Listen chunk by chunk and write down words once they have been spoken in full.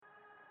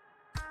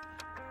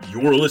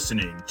You're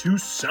listening to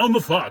Sound the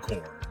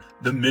Foghorn,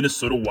 the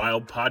Minnesota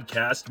Wild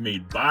podcast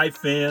made by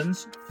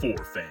fans for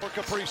fans. For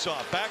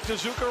Kaprizov, back to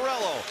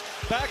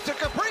Zuccarello, back to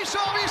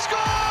Kaprizov, he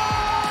scores!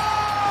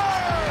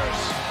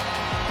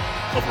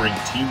 Covering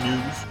team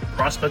news,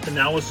 prospect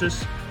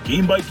analysis,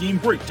 game-by-game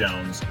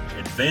breakdowns,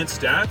 advanced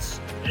stats,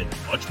 and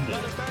much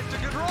more. Back to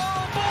Gaudreau,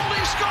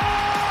 Boldy scores!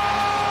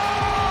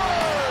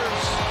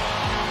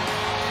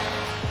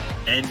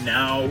 And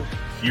now,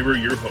 here are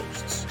your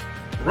hosts,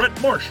 Brett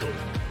Marshall,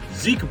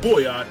 Zeke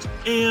Boyott,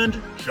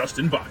 and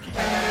Justin Bakke.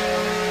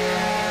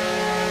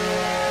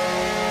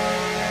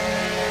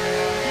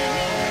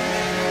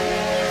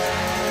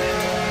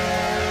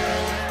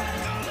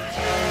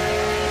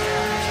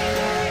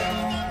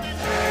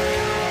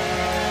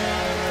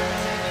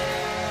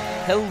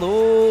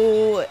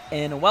 Hello,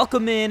 and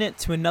welcome in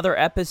to another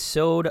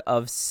episode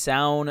of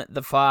Sound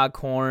the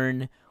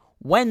Foghorn.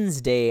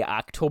 Wednesday,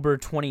 October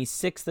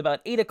 26th, about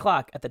 8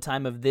 o'clock at the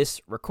time of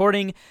this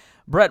recording.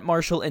 Brett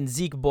Marshall and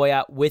Zeke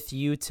Boyott with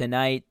you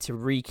tonight to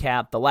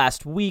recap the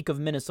last week of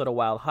Minnesota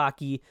Wild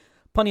hockey.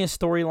 Plenty of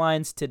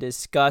storylines to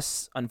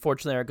discuss.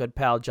 Unfortunately, our good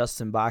pal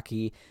Justin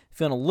Bakke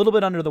feeling a little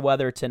bit under the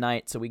weather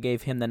tonight, so we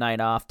gave him the night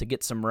off to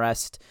get some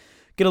rest,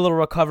 get a little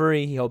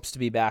recovery. He hopes to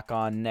be back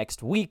on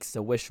next week,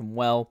 so wish him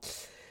well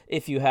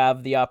if you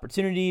have the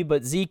opportunity.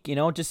 But Zeke,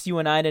 just you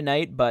and I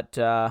tonight, but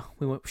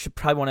we should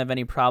probably won't have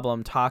any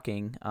problem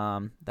talking.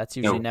 That's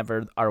usually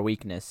never our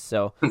weakness.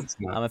 So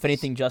if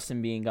anything,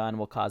 Justin being gone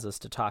will cause us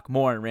to talk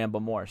more and ramble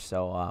more.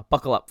 So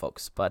buckle up,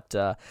 folks. But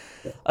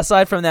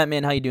aside from that,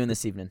 man, how you doing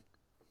this evening?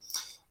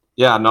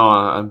 Yeah, no,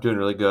 I'm doing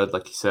really good.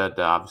 Like you said,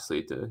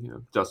 obviously,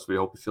 Justin, we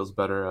hope he feels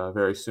better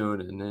very soon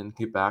and then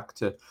get back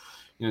to,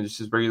 just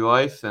his regular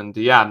life. And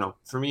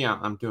for me,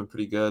 I'm doing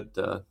pretty good.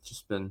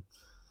 Just been,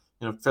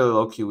 fairly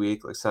low-key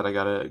week. Like I said, I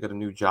got a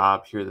new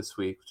job here this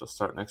week, which will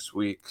start next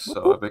week.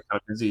 So I've been kind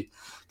of busy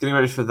getting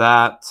ready for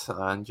that,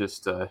 and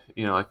just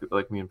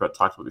like me and Brett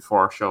talked about before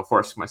our show,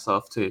 forcing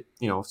myself to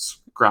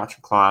scratch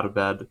and claw out of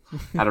bed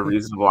at a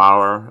reasonable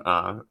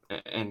hour,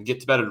 and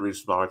get to bed at a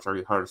reasonable hour. It's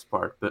already the hardest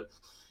part, but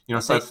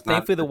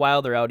thankfully the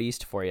Wild are out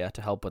east for you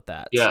to help with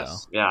that.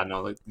 Yes, so. Yeah,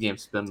 no, the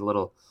game's been a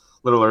little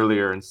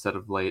earlier instead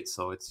of late,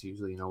 so it's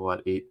usually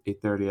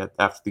 8:30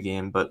 after the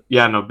game. But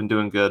been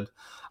doing good.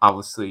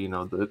 Obviously,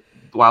 the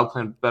Wild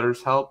playing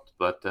better's helped,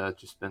 but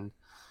just been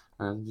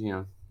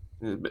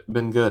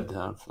been good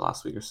for the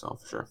last week or so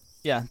for sure.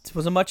 Yeah, it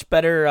was a much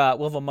better.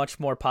 We'll have a much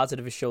more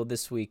positive show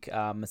this week.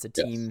 As a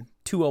team,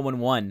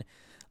 2-0-1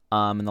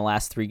 in the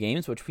last 3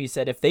 games, which we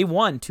said if they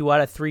won 2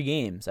 out of 3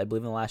 games, I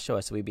believe in the last show, I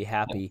said we'd be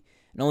happy.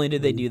 And only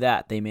did they do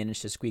that, they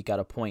managed to squeak out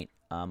a point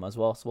as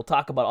well. So we'll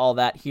talk about all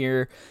that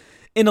here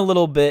in a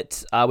little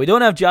bit. We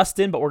don't have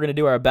Justin, but we're going to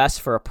do our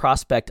best for a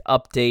prospect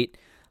update.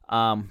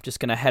 Just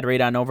going to head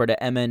right on over to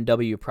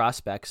MNW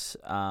Prospects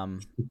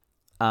on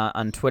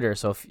Twitter.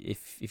 So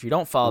if you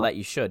don't follow that,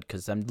 you should,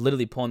 because I'm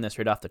literally pulling this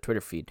right off the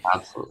Twitter feed.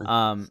 Absolutely.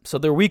 So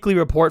their weekly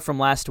report from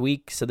last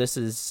week. So this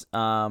is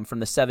from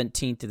the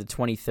 17th to the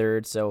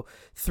 23rd. So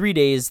 3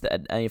 days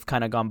that have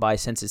kind of gone by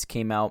since this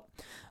came out.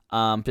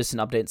 Just an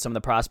update on some of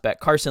the prospect.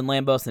 Carson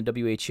Lambos in the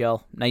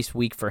WHL. Nice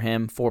week for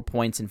him. 4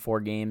 points in 4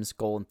 games,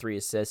 goal and 3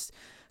 assists.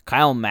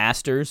 Kyle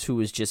Masters, who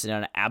is just in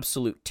an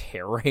absolute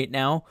tear right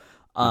now.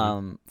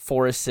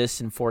 4 assists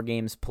in 4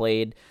 games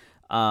played.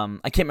 I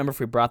can't remember if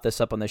we brought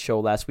this up on the show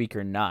last week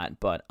or not,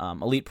 but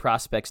Elite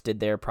Prospects did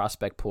their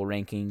prospect pool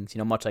rankings,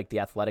 much like The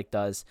Athletic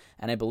does.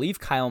 And I believe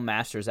Kyle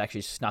Masters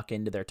actually snuck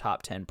into their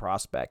top 10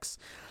 prospects.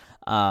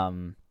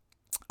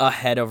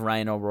 Ahead of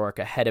Ryan O'Rourke,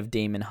 ahead of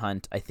Damon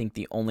Hunt. I think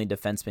the only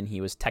defenseman he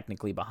was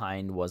technically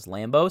behind was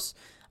Lambos.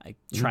 I'm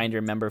trying to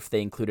remember if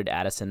they included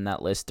Addison in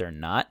that list or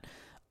not.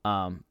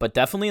 But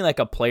definitely like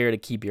a player to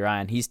keep your eye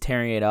on. He's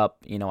tearing it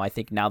up. I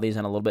think now that he's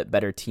on a little bit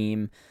better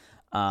team.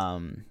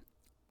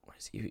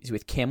 He's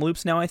with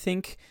Kamloops now, I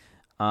think.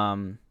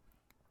 That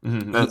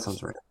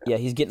sounds right. Yeah,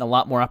 he's getting a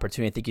lot more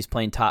opportunity. I think he's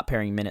playing top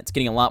pairing minutes,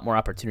 getting a lot more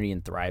opportunity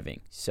and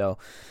thriving. So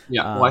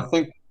I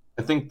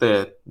think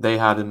that they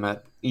had him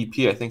at EP.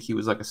 I think he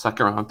was like a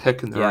 2nd-round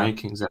pick in the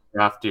rankings at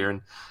draft year,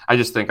 and I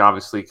just think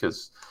obviously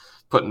because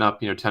putting up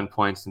 10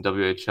 points in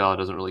WHL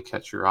doesn't really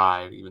catch your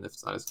eye, even if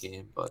it's not his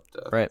game. But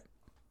right.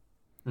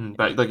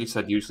 But like you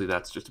said, usually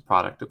that's just a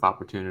product of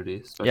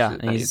opportunity. Yeah,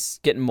 and he's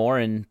getting more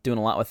and doing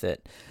a lot with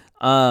it.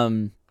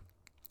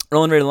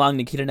 Rolling right along,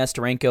 Nikita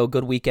Nesterenko,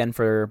 good weekend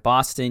for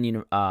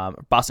Boston.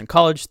 Boston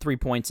College, 3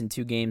 points in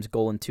 2 games,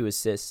 goal and 2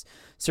 assists.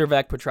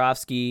 Servac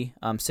Petrovsky,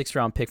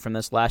 6th-round pick from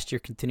this last year,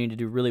 continued to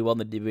do really well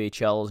in the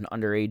WHL as an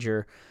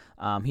underager.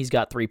 He's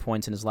got 3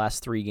 points in his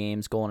last 3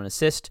 games, goal and an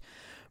assist.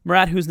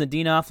 Murat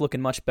Huznadinov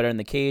looking much better in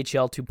the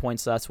KHL, 2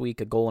 points last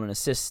week, a goal and an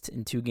assist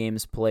in 2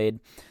 games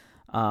played.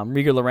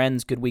 Rieger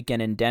Lorenz, good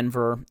weekend in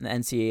Denver, the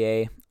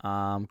NCAA,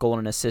 goal and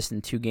an assist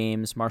in 2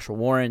 games. Marshall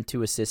Warren,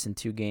 2 assists in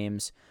 2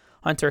 games.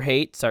 Hunter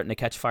Haight starting to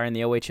catch fire in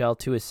the OHL,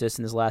 2 assists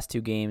in his last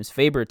 2 games.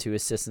 Faber, 2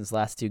 assists in his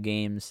last 2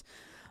 games.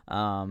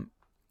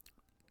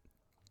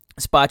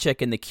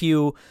 Spacek in the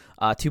queue,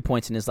 2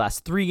 points in his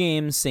last 3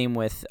 games. Same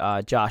with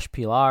Josh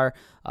Pilar.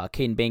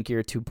 Caden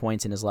Bankier, 2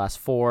 points in his last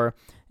 4.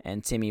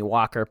 and Timmy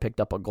Walker picked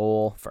up a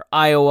goal for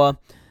Iowa.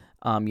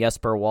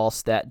 Jesper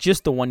Wallstedt,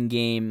 just the one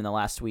game in the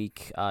last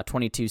week,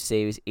 22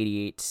 saves,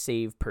 88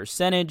 save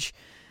percentage.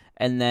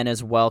 And then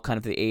as well, kind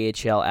of the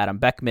AHL, Adam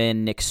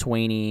Beckman, Nick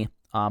Swaney,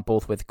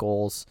 both with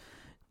goals.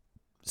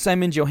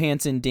 Simon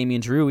Johansson,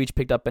 Damian Drew each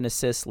picked up an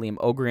assist. Liam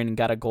Ogren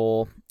got a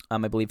goal,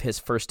 I believe his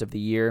first of the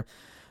year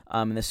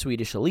in the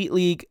Swedish Elite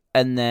League.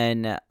 And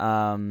then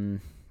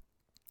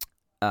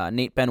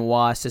Nate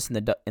Benoit assist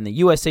in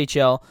the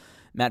USHL.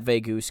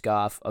 Matvey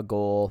Guskov, a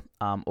goal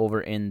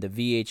over in the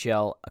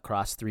VHL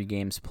across 3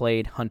 games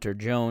played. Hunter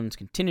Jones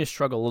continues to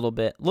struggle a little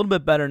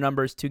bit better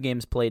numbers, 2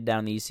 games played down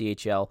in the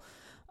ECHL.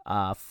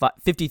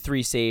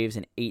 53 saves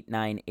and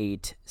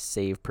 898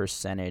 save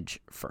percentage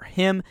for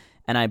him.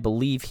 And I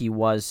believe he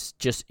was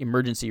just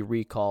emergency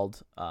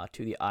recalled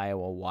to the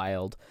Iowa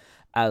Wild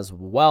as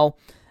well.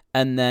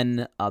 And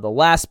then the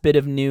last bit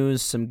of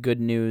news, some good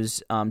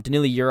news.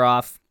 Danila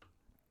Yurov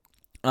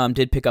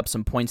did pick up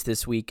some points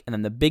this week. And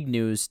then the big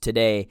news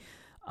today,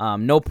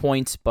 no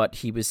points, but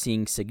he was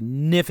seeing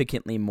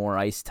significantly more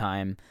ice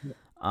time.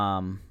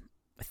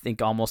 I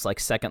think almost like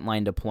second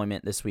line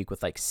deployment this week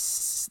with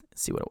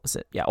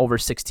over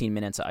 16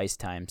 minutes of ice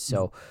time.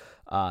 So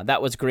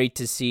that was great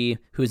to see.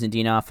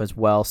 Huzendinov as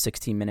well,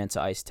 16 minutes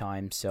of ice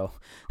time. So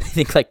I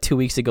think like 2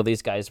 weeks ago,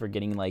 these guys were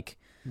getting like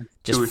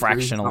just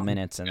fractional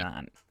minutes, and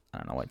I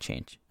don't know what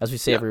changed. As we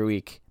say every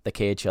week, the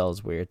KHL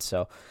is weird.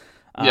 So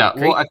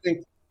well, I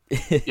think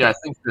I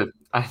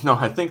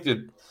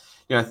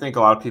think a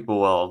lot of people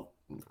will,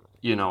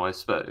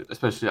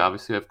 especially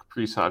obviously have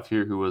Kaprizov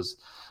here, who was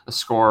a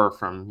scorer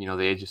from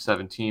the age of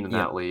 17 in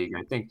that league.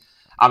 I think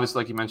obviously,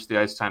 like you mentioned, the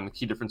ice time. The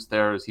key difference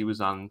there is he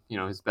was on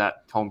his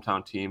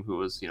hometown team, who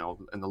was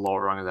in the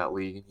lower rung of that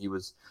league, and he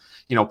was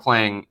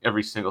playing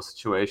every single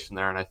situation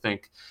there. And I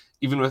think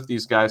even with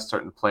these guys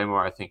starting to play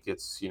more, I think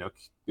it's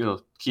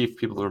key for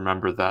people to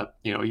remember that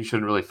you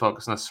shouldn't really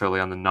focus necessarily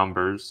on the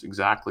numbers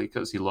exactly,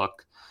 because you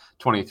look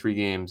 23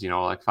 games,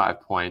 like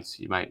 5 points,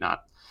 you might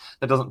not,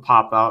 that doesn't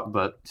pop out.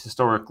 But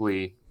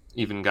historically,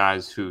 even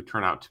guys who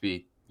turn out to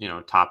be,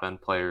 top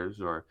end players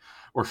or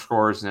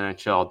scorers in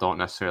NHL don't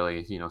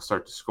necessarily,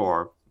 start to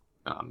score,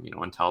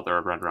 until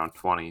they're right around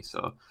 20.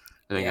 So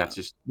I think that's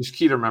just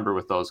key to remember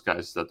with those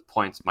guys, that the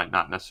points might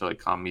not necessarily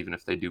come even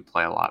if they do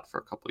play a lot for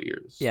a couple of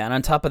years. Yeah, and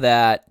on top of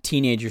that,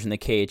 teenagers in the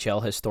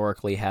KHL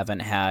historically haven't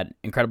had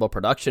incredible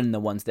production. The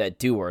ones that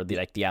do are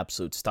the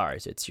absolute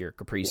stars. It's your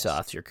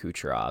Kaprizovs, your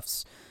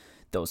Kucherovs,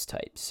 those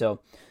types. So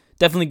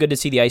definitely good to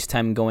see the ice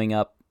time going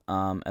up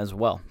as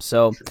well.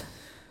 So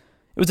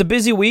it was a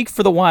busy week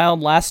for the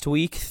Wild last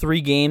week.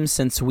 3 games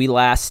since we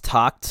last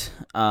talked.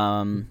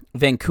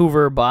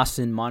 Vancouver,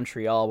 Boston,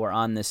 Montreal were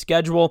on the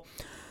schedule.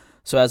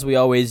 So as we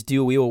always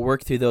do, we will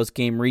work through those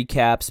game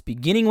recaps,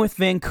 beginning with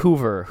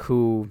Vancouver,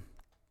 who,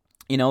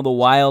 the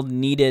Wild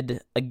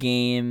needed a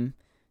game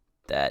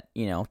that,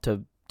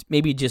 to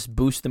maybe just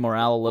boost the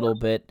morale a little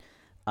bit.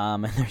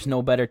 And there's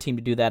no better team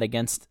to do that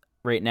against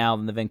right now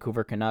than the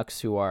Vancouver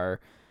Canucks, who are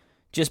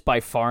just by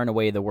far and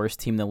away the worst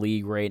team in the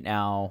league right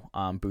now.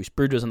 Bruce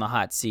Boudreau's on the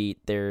hot seat.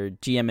 Their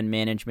GM and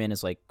management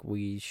is like,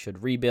 we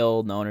should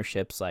rebuild. And the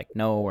ownership's like,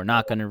 no, we're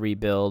not going to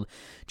rebuild.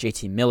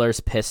 JT Miller's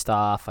pissed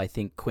off. I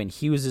think Quinn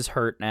Hughes is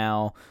hurt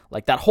now.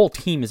 Like, that whole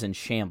team is in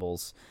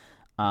shambles.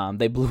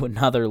 They blew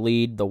another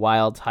lead. The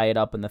Wild tie it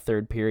up in the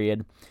third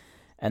period.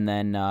 And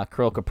then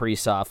Kirill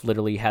Kaprizov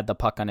literally had the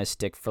puck on his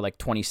stick for like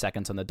 20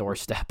 seconds on the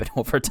doorstep in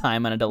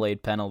overtime on a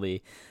delayed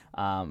penalty.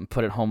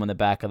 Put it home in the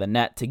back of the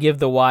net to give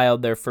the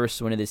Wild their first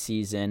win of the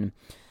season,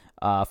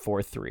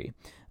 4-3.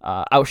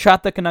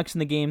 Outshot the Canucks in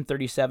the game,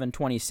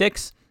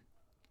 37-26.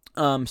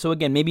 So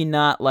again, maybe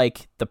not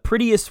like the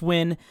prettiest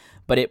win,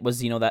 but it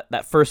was,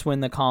 that first win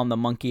that called the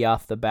monkey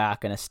off the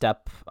back and a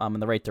step in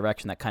the right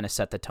direction that kind of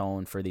set the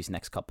tone for these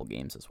next couple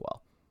games as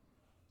well.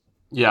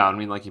 Yeah, I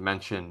mean, like you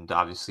mentioned,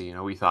 obviously,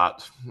 we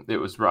thought it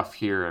was rough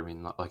here. I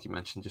mean, like you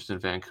mentioned, just in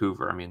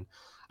Vancouver. I mean,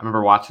 I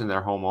remember watching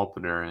their home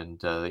opener, and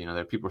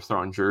there people were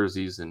throwing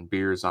jerseys and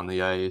beers on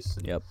the ice,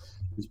 and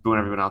just booing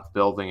everyone out the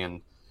building,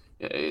 and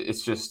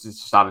it's just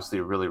obviously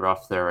really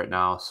rough there right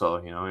now.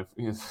 So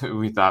if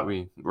we thought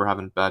we were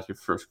having bad your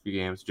first few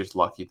games, just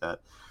lucky that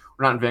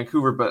we're not in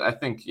Vancouver. But I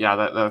think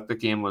that the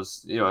game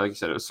was, like you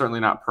said, it was certainly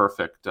not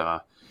perfect.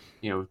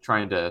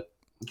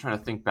 Trying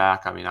to think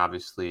back, I mean,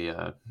 obviously,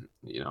 the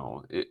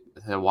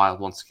Wild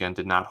once again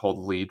did not hold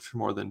the lead for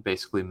more than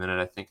basically a minute,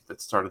 I think, at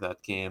the start of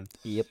that game.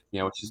 Yep.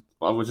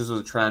 Which is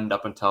a trend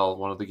up until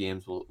one of the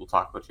games we'll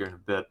talk about here in a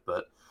bit.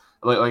 But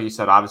like you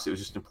said, obviously, it was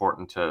just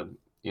important to,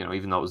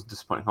 even though it was a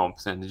disappointing home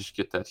stand, to just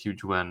get that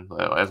huge win,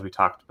 as we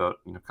talked about,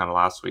 kind of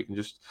last week. And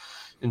just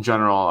in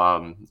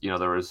general,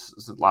 there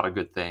was a lot of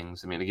good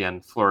things. I mean,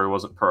 again, Fleury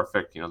wasn't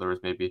perfect. There was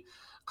maybe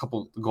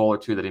couple goal or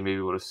two that he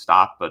maybe would have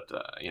stopped, but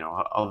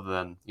other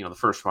than the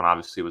first one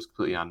obviously was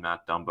completely on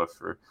Matt Dumba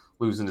for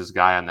losing his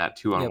guy on that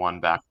 2-on-1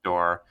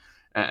 backdoor,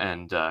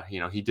 and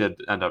he did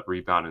end up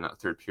rebounding that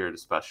third period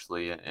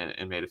especially,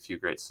 and made a few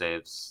great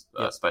saves,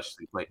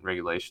 especially late in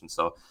regulation.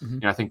 So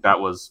I think that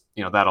was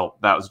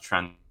that was a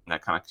trend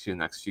that kind of to the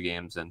next few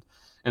games, and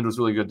it was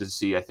really good to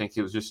see. I think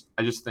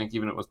I just think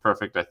even if it was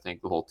perfect, I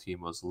think the whole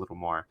team was a little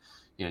more,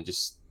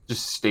 just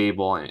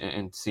stable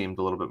and seemed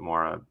a little bit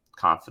more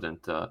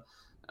confident.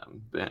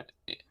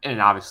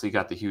 And obviously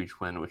got the huge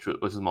win, which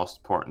was the most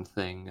important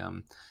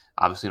thing.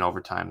 Obviously in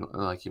overtime,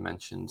 like you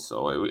mentioned.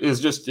 So it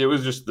was just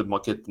the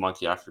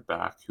monkey off your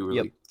back who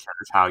really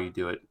cares how you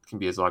do it. It can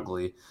be as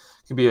ugly. It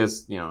can be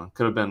as,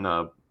 could have been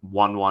a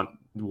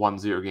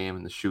 1-0 game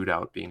and the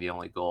shootout being the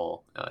only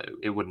goal.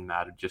 It wouldn't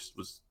matter. Just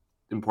was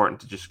important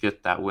to just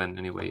get that win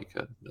any way you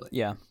could. Really.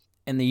 Yeah.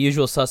 And the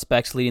usual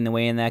suspects leading the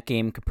way in that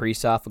game: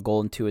 Kaprizov, a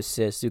goal and 2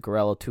 assists;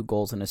 Zuccarello, 2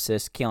 goals and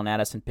assists; Calen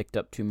Addison picked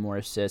up 2 more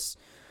assists.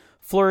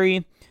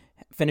 Fleury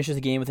finishes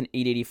the game with an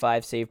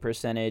 .885 save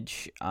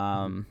percentage,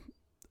 a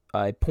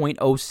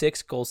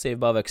 .06 goal save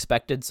above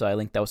expected. So I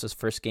think that was his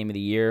first game of the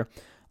year,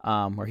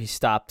 where he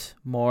stopped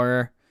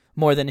more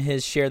than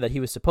his share that he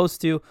was supposed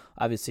to.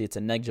 Obviously, it's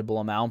a negligible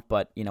amount,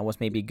 but was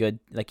maybe good.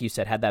 Like you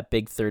said, had that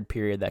big third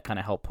period that kind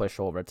of helped push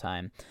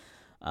overtime.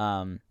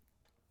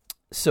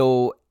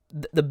 So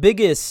the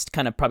biggest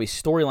kind of probably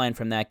storyline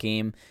from that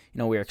game,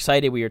 we were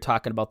excited. We were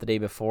talking about the day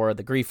before,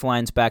 the grief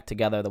lines back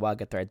together, the Wild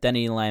get their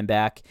identity line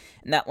back,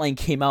 and that line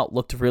came out,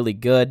 looked really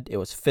good. It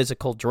was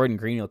physical. Jordan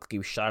Green looked like he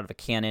was shot out of a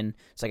cannon.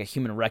 It's like a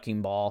human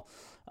wrecking ball,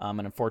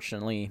 and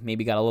unfortunately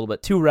maybe got a little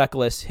bit too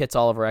reckless, hits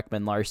Oliver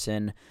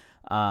Ekman-Larsson,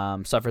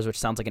 suffers, which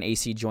sounds like an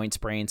AC joint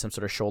sprain, some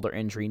sort of shoulder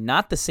injury,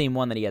 not the same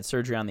one that he had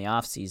surgery on the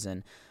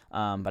offseason.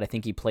 But I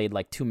think he played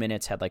like 2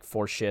 minutes, had like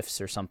 4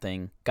 shifts or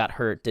something, got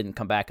hurt, didn't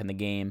come back in the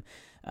game.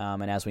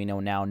 And as we know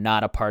now,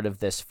 not a part of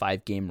this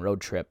 5-game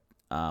road trip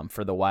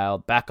for the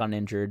Wild. Back in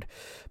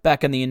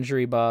the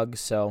injury bug.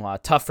 So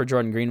tough for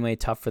Jordan Greenway,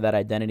 tough for that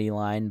identity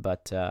line.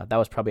 But that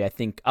was probably, I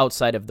think,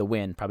 outside of the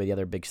win, probably the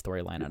other big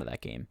storyline out of that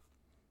game.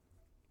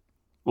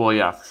 Well,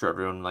 yeah, for sure.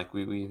 Everyone, like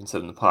we even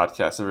said in the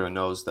podcast, everyone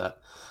knows that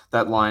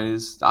line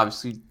is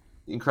obviously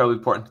incredibly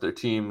important to their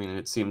team. I mean,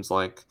 it seems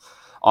like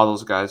all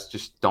those guys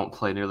just don't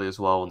play nearly as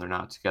well when they're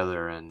not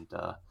together. And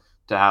to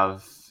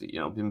have,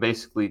 been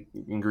basically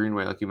in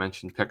Greenway, like you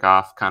mentioned, pick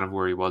off kind of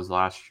where he was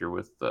last year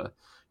with the,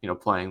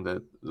 playing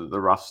the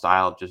rough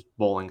style of just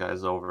bowling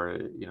guys over,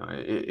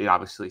 it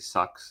obviously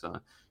sucks. And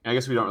I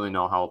guess we don't really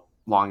know how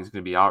long he's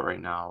going to be out right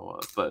now,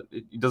 but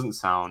it doesn't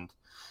sound,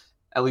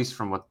 at least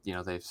from what,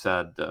 they've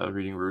said,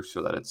 reading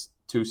Russo, that it's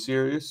too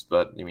serious.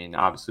 But I mean,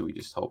 obviously we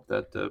just hope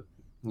that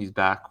he's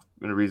back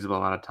in a reasonable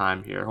amount of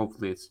time here.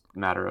 Hopefully it's a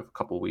matter of a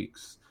couple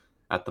weeks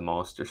at the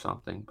most or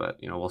something, but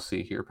we'll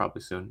see here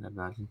probably soon, I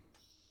imagine.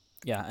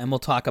 Yeah, and we'll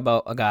talk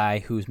about a guy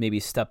who's maybe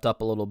stepped up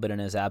a little bit in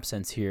his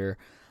absence here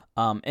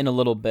in a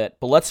little bit.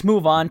 But let's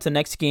move on to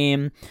next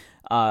game.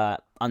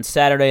 On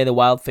Saturday, the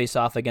Wild face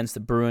off against the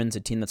Bruins, a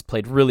team that's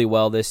played really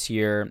well this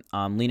year.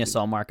 Linus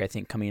Ullmark, I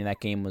think, coming into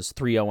that game was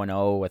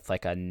 3-0-0 with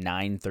like a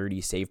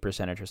 .930 save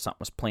percentage or something.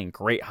 Was playing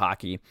great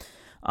hockey.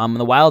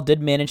 The Wild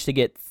did manage to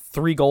get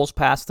 3 goals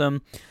past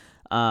them.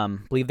 I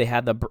believe they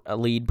had the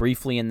lead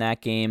briefly in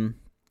that game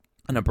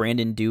on a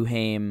Brandon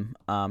Duhaime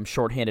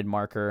shorthanded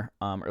marker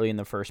early in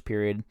the first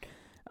period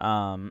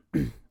off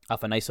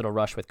a nice little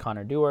rush with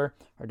Connor Dewar.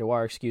 The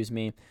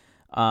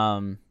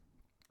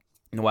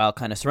Wild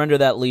kind of surrender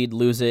that lead,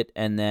 lose it,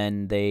 and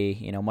then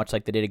they, much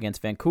like they did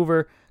against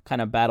Vancouver,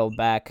 kind of battled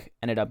back,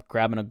 ended up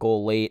grabbing a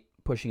goal late,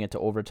 pushing it to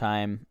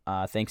overtime,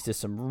 thanks to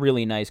some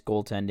really nice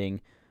goaltending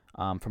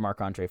from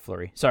Marc-Andre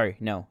Fleury. They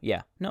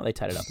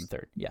tied it up in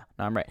third. Yeah,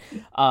 no, I'm right.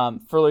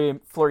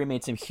 Fleury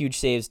made some huge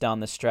saves down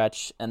the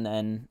stretch, and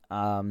then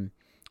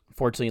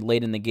fortunately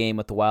late in the game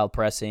with the Wild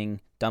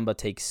pressing, Dumba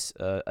takes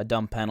a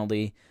dumb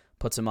penalty,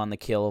 puts him on the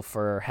kill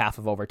for half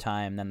of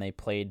overtime. Then they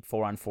played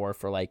 4-on-4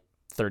 for like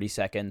 30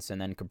 seconds, and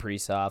then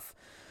Kaprizov,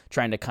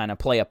 trying to kind of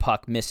play a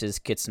puck, misses,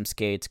 gets some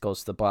skates,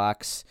 goes to the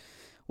box.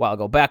 Wild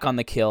go back on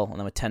the kill, and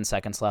then with 10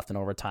 seconds left in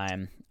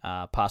overtime,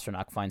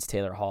 Pastrnak finds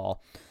Taylor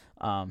Hall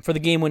for the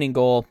game-winning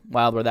goal.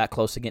 Wild were that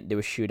close to getting to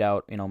a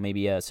shootout,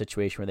 maybe a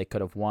situation where they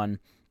could have won.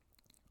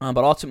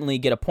 But ultimately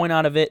get a point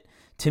out of it.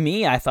 To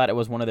me, I thought it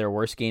was one of their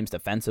worst games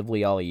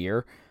defensively all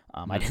year.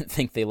 I didn't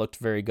think they looked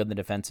very good in the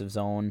defensive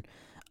zone.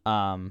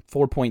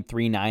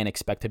 4.39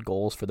 expected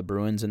goals for the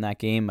Bruins in that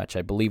game, which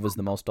I believe was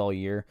the most all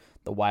year.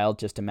 The Wild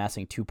just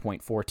amassing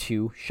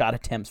 2.42. Shot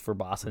attempts for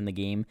Boston in the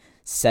game,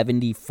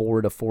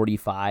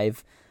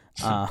 74-45.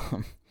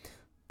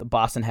 The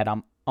Boston had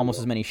almost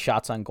as many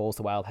shots on goal as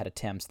the Wild had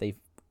attempts. They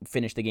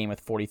finished the game with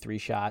 43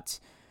 shots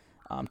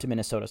to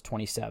Minnesota's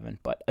 27.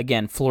 But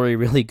again, Fleury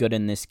really good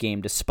in this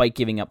game, despite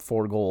giving up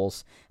 4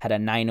 goals, had a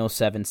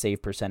 .907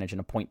 save percentage and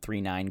a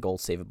 .39 goal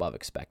save above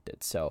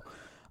expected. So,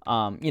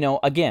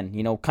 again,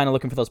 kind of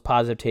looking for those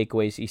positive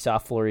takeaways. You saw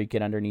Fleury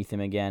get underneath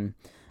him again.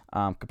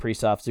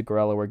 Kaprizov,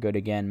 Zuccarello were good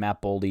again.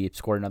 Matt Boldy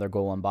scored another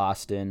goal in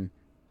Boston.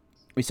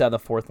 We saw the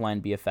fourth line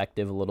be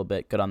effective a little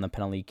bit, good on the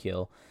penalty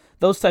kill.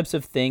 Those types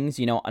of things,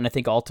 and I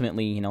think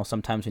ultimately,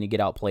 sometimes when you get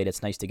outplayed,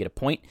 it's nice to get a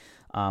point.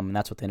 And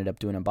that's what they ended up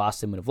doing in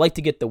Boston. Would have liked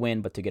to get the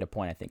win, but to get a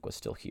point, I think, was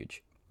still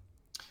huge.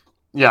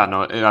 Yeah,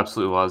 no, it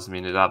absolutely was. I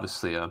mean, it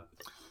obviously,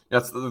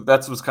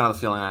 that was kind of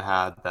the feeling I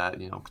had that,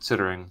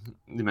 considering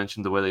you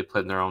mentioned the way they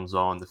played in their own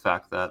zone, the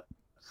fact that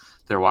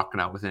they're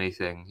walking out with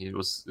anything.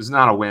 It's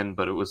not a win,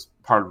 but it was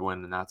part of a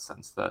win in that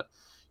sense that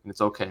it's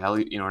okay.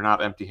 We're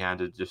not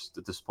empty-handed just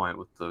at this point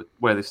with the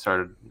way they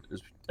started,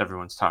 as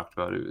everyone's talked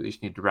about it. They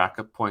just need to rack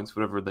up points,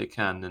 whatever they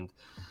can. And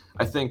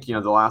I think, the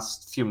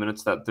last few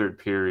minutes, that third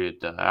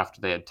period,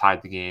 after they had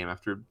tied the game,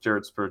 after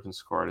Jared Spurgeon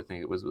scored, I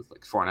think it was with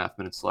like 4.5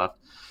 minutes left,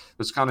 it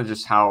was kind of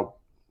just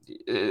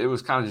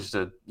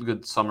a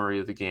good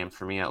summary of the game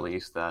for me, at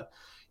least, that,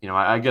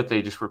 I get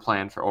they just were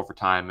playing for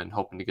overtime and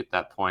hoping to get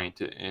that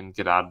point and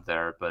get out of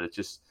there. But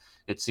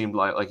it seemed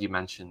like you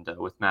mentioned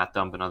with Matt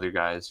Dumb and other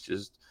guys,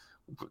 just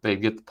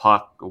they'd get the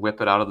puck, whip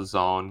it out of the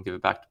zone, give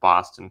it back to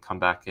Boston, come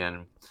back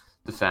in,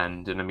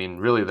 defend. And I mean,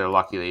 really, they're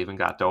lucky they even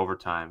got to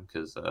overtime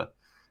because I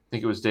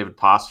think it was David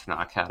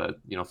Pastrnak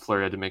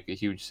Fleury had to make a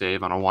huge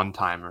save on a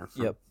one-timer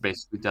for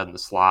basically dead in the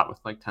slot with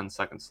like 10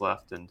 seconds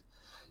left. And,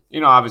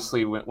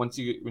 obviously when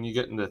you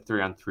get into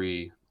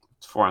 3-on-3,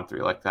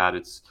 4-on-3 like that,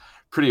 it's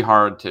pretty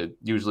hard to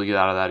usually get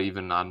out of that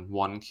even on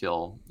one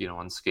kill,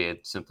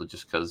 unscathed, simply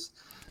just because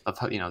of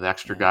the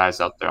extra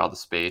guys out there, all the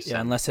space. Yeah,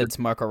 unless it's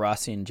Marco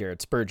Rossi and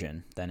Jared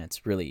Spurgeon, then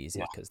it's really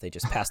easy because they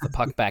just pass the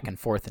puck back and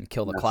forth and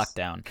kill the clock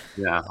down.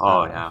 Yeah.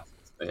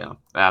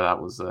 That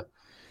was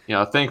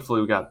thankfully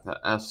we got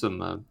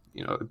some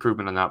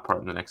improvement on that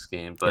part in the next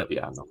game. But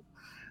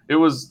it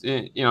was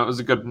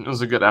a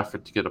good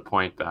effort to get a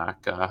point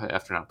back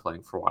after not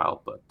playing for a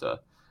while.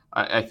 But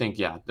I think,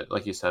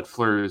 like you said,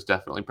 Fleury was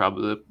definitely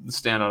probably the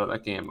standout of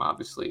that game,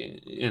 obviously,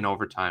 in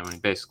overtime. And he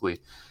basically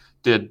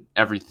did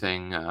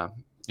everything,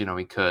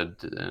 he could.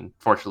 And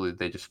fortunately,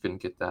 they just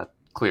couldn't get that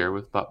clear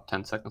with about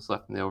 10 seconds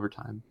left in the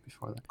overtime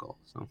before that goal.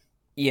 So.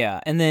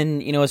 Yeah, and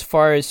then, as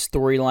far as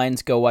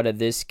storylines go out of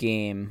this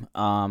game,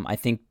 I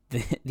think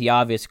the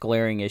obvious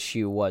glaring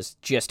issue was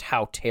just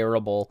how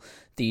terrible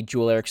the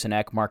Joel Eriksson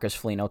Ek, Marcus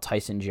Foligno,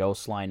 Tyson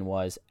Jost line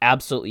was.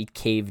 Absolutely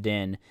caved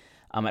in.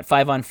 At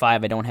 5-on-5,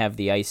 I don't have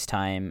the ice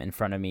time in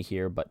front of me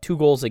here, but 2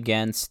 goals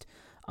against,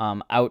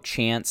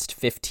 outchanced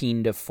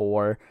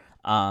 15-4,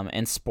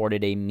 and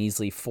sported a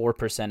measly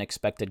 4%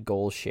 expected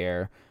goal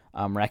share,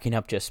 racking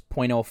up just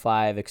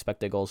 0.05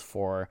 expected goals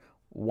for,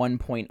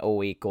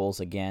 1.08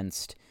 goals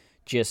against,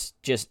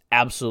 just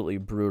absolutely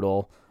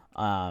brutal.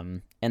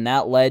 And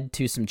that led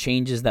to some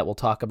changes that we'll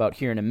talk about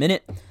here in a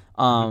minute.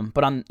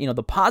 But on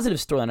the positive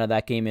storyline of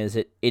that game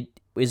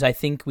is I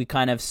think we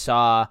kind of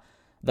saw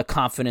the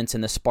confidence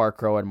and the spark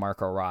grow in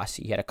Marco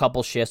Rossi. He had a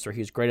couple shifts where he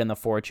was great on the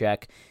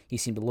forecheck. He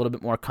seemed a little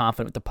bit more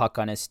confident with the puck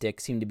on his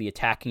stick, seemed to be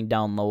attacking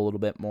down low a little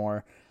bit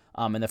more.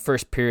 In the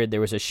first period,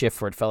 there was a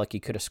shift where it felt like he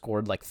could have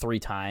scored like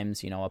 3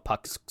 times. A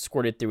puck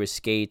squirted through his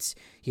skates.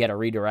 He had a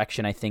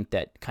redirection, I think,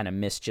 that kind of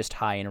missed just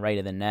high and right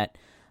of the net.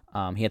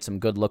 He had some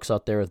good looks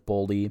out there with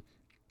Boldy.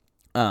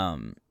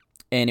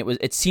 And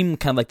it seemed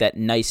kind of like that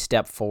nice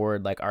step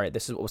forward, like, all right,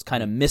 this is what was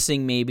kind of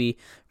missing maybe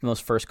from those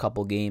first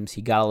couple games.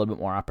 He got a little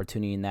bit more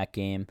opportunity in that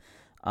game.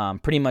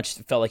 Pretty much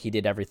felt like he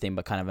did everything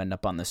but kind of end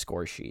up on the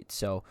score sheet.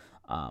 So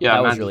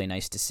that was really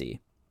nice to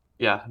see.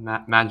 Yeah,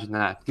 imagine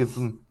that. Give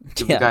the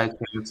guy a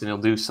chance and he'll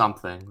do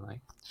something,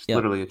 like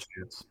literally a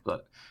chance.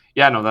 But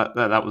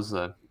that was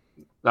a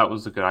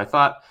good. I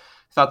thought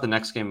the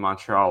next game,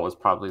 Montreal, was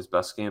probably his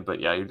best game. But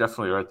yeah, you're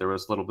definitely right. There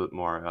was a little bit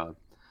more.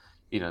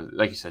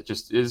 Like you said,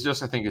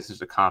 I think it's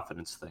just a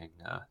confidence thing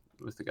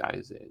with the guy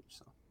his age.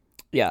 So.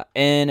 Yeah,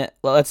 and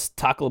let's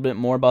talk a little bit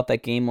more about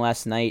that game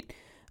last night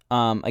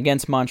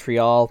against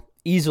Montreal.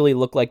 Easily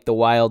looked like the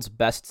Wild's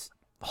best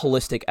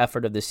holistic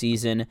effort of the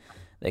season.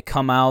 They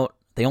come out,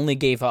 they only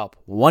gave up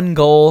 1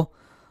 goal.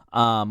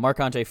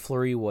 Marc-Andre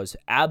Fleury was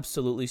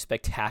absolutely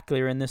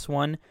spectacular in this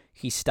one.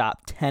 He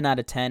stopped 10 out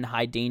of 10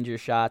 high danger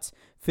shots,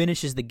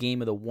 finishes the game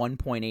with a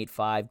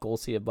 1.85 goal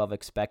save above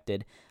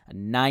expected, a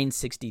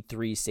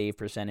 963 save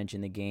percentage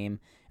in the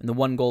game, and the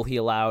 1 goal he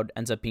allowed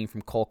ends up being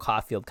from Cole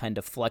Caulfield, kind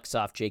of flex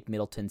off Jake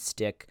Middleton's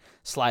stick,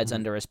 slides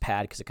under his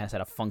pad because it kind of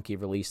had a funky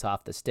release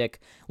off the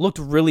stick. Looked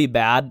really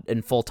bad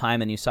in full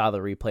time, and you saw the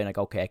replay, and like,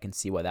 okay, I can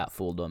see why that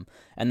fooled him.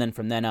 And then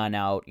from then on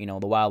out,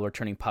 the Wild were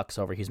turning pucks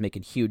over. He's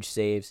making huge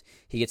saves.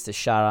 He gets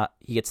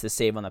the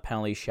save on the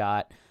penalty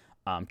shot.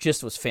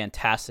 Just was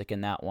fantastic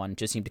in that one.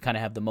 Just seemed to kind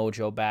of have the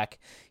mojo back,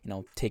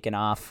 taking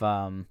off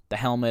the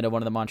helmet of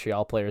one of the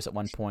Montreal players at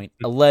one point,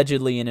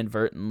 allegedly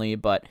inadvertently,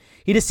 but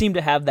he just seemed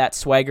to have that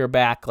swagger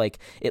back. Like,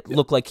 it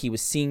looked like he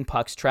was seeing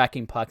pucks,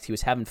 tracking pucks. He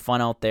was having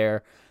fun out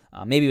there.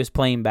 Maybe he was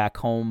playing back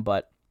home,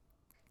 but,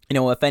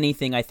 if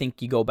anything, I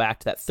think you go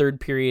back to that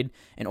third period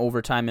and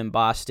overtime in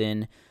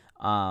Boston,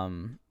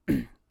 and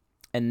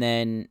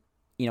then,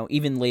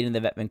 even late in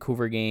the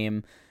Vancouver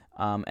game,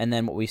 and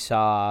then what we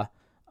saw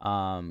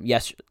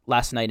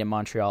last night in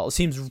Montreal, it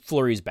seems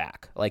Fleury's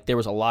back. Like, there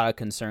was a lot of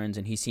concerns,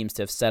 and he seems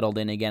to have settled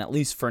in again, at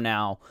least for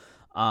now.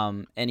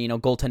 And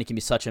goaltending can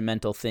be such a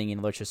mental thing,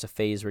 and there's just a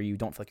phase where you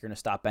don't feel like you're going to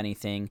stop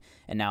anything,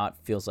 and now it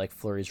feels like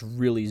Fleury's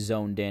really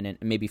zoned in and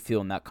maybe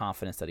feeling that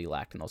confidence that he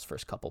lacked in those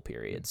first couple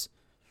periods.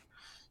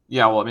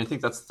 Yeah, well, I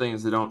think that's the thing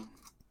is the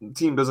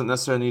team doesn't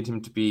necessarily need him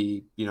to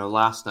be,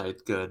 last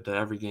night good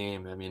every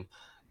game.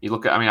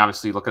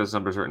 Obviously you look at his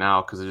numbers right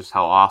now because of just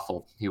how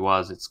awful he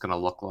was. It's going to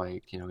look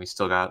like, he's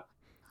still got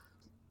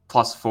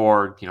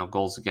 +4,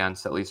 goals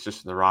against, at least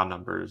just in the raw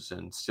numbers,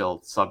 and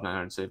still sub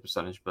 900 save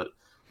percentage. But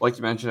like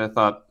you mentioned, I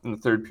thought in the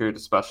third period,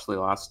 especially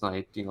last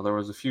night, there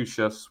was a few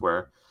shifts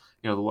where,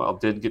 the Wild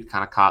did get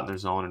kind of caught in their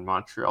zone, and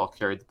Montreal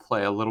carried the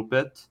play a little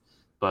bit.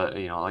 But,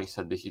 like I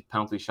said, the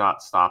penalty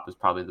shot stop is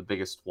probably the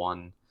biggest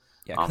one.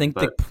 Yeah, I think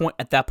the point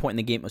at that point in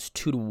the game was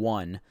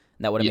 2-1, and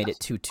that would have made it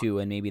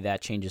 2-2, and maybe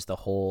that changes the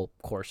whole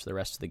course of the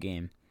rest of the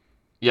game.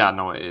 Yeah,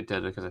 no, it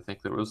did, because I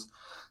think there was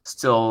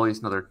still at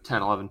least another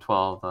 10, 11,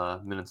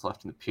 12 minutes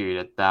left in the period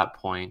at that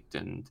point.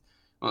 And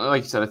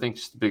like you said, I think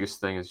just the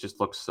biggest thing is just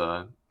looks,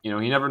 he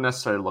never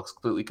necessarily looks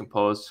completely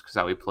composed because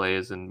how he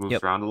plays and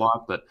moves around a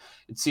lot, but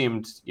it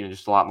seemed,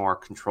 just a lot more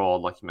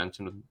controlled. Like you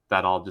mentioned,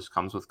 that all just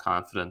comes with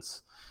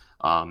confidence.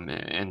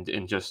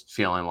 And just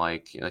feeling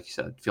like you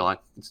said, feeling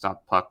like you can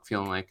stop the puck,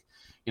 feeling like,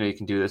 you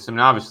can do this. I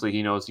mean, obviously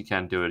he knows he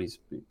can do it. He's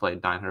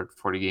played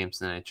 940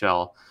 games in the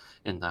NHL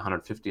and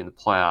 150 in the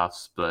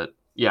playoffs. But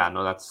yeah,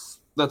 no, that's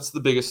the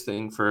biggest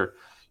thing for,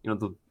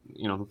 the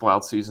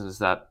Wild season is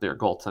that their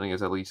goaltending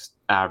is at least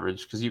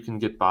average, because you can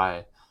get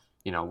by,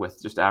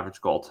 with just average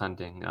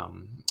goaltending.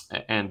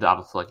 And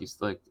obviously,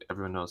 like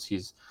everyone knows,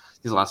 these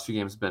last few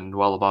games have been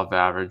well above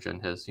average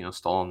and has,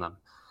 stolen them.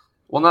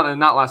 Well,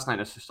 not last night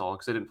necessarily stolen,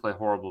 because they didn't play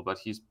horrible, but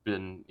he's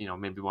been,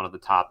 maybe one of the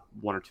top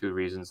 1 or 2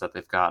 reasons that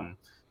they've gotten,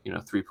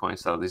 3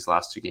 points out of these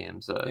last 2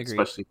 games,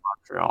 especially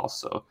Montreal.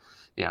 So,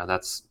 yeah,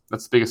 that's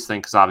the biggest thing,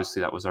 because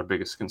obviously that was our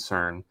biggest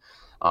concern,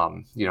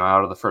 out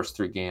of the first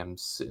 3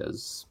 games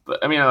is.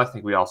 But I mean, I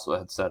think we also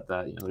had said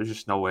that, there's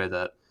just no way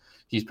that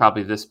he's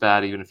probably this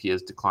bad, even if he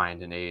has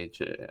declined in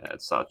age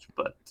as such.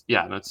 But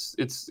yeah, no, it's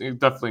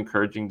definitely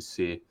encouraging to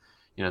see,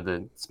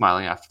 the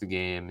smiling after the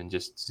game and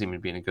just seeming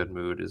to be in a good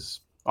mood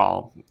is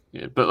all.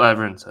 But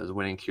everyone says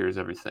winning cures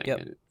everything. Yep.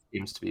 And it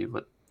seems to be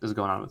what is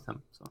going on with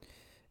him. So.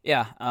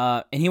 Yeah,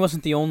 and he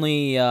wasn't the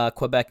only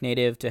Quebec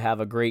native to have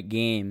a great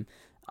game.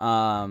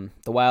 The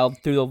Wild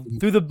threw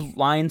the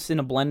lines in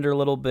a blender a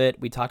little bit.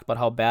 We talked about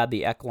how bad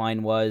the Ek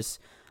line was.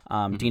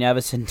 Dean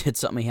Evison did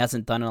something he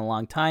hasn't done in a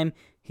long time.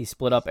 He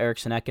split up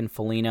Eriksson Ek and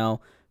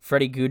Foligno.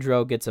 Freddie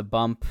Gaudreau gets a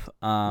bump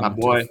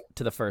to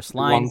the first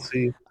line.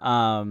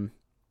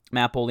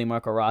 Matt Boldy,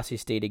 Marco Rossi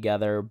stay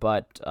together,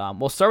 but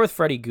we'll start with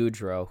Freddie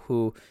Gaudreau,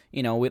 who,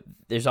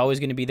 there's always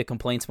going to be the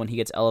complaints when he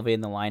gets elevated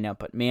in the lineup,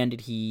 but man,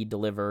 did he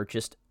deliver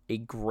just a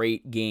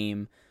great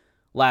game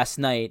last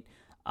night.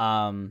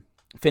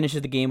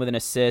 Finishes the game with an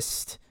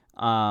assist,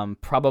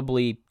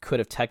 probably could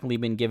have technically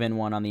been given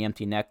one on the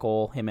empty net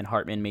goal. Him and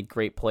Hartman made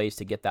great plays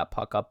to get that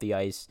puck up the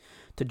ice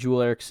to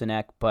Joel Eriksson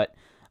Ek, but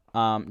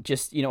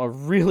just, a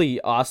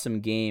really awesome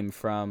game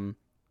from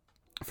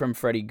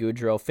Freddie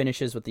Gaudreau.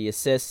 Finishes with the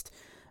assist.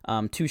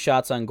 2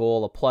 shots on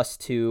goal, a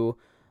 +2,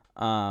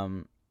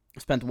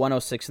 spent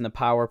 106 in the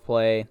power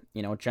play,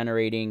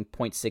 generating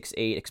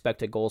 .68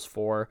 expected goals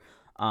for.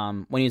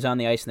 When he was on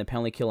the ice in the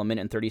penalty kill, 1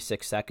 minute and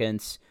 36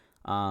 seconds,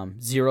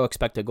 0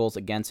 expected goals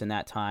against in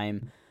that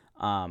time.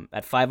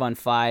 At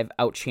 5-on-5,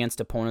 outchanced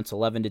opponents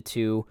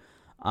 11-2.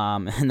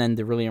 And then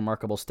the really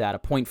remarkable stat, a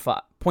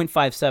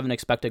 0.57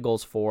 expected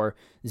goals for,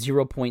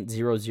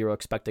 0.00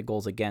 expected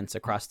goals against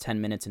across 10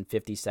 minutes and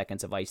 50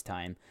 seconds of ice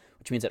time,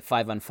 which means at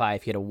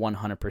 5-on-5, he had a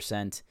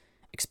 100%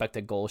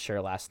 expected goal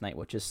share last night,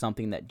 which is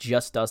something that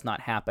just does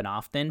not happen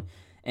often.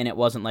 And it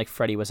wasn't like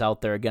Freddie was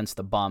out there against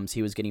the bums.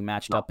 He was getting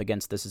matched up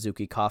against the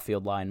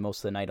Suzuki-Caulfield line most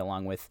of the night,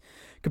 along with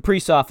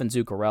Kaprizov and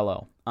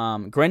Zuccarello.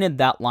 Granted,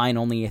 that line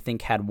only, I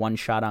think, had 1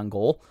 shot on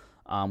goal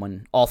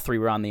when all 3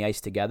 were on the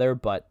ice together,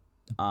 but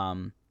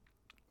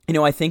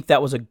I think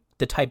that was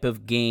the type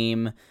of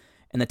game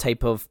and the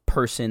type of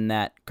person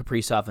that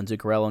Kaprizov and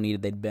Zuccarello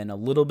needed. They'd been a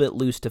little bit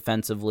loose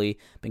defensively,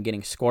 been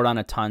getting scored on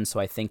a ton, so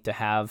I think to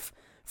have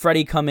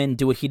Freddie come in,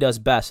 do what he does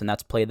best, and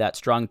that's play that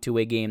strong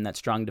two-way game, that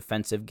strong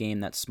defensive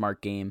game, that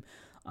smart game,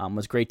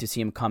 was great to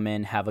see him come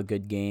in, have a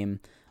good game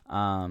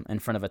in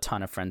front of a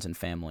ton of friends and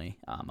family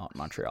out in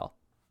Montreal.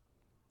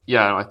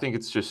 Yeah, I think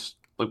it's just,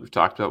 like we've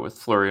talked about with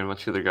Fleury and a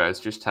bunch of other guys,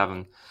 just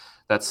having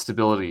that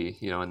stability,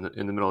 in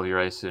the middle of your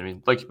ice. I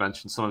mean, like you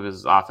mentioned, some of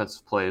his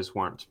offensive plays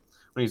weren't,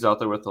 when he's out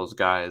there with those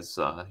guys,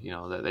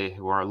 that they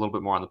were a little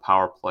bit more on the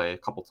power play a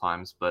couple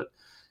times. But,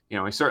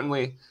 he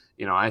certainly,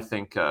 I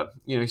think,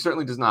 he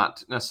certainly does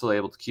not necessarily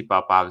able to keep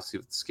up, obviously,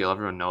 with the skill.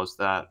 Everyone knows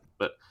that.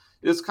 But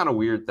it is kind of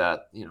weird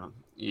that,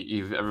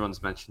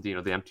 everyone's mentioned,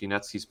 the empty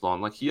nets he's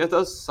blown. Like, he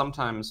does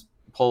sometimes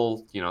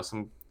pull,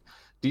 some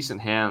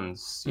decent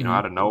hands,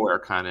 out of nowhere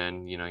kind of,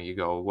 and, you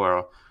go,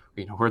 well,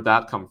 where'd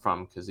that come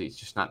from? Because he's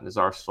just not in his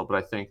arsenal. But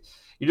I think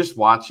you just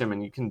watch him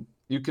and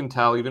you can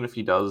tell, even if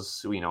he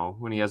does,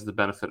 when he has the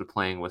benefit of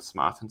playing with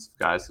some offensive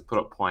guys who put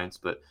up points,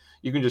 but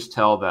you can just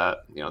tell that,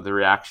 the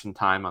reaction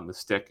time on the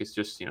stick is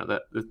just,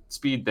 that the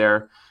speed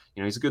there,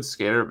 he's a good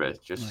skater,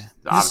 but just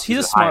he's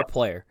a smart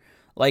player.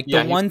 Like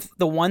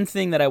the one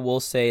thing that I will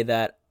say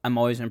that I'm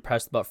always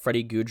impressed about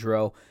Freddie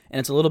Gaudreau, and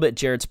it's a little bit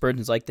Jared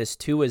Spurgeon's like this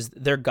too, is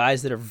they're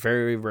guys that are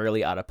very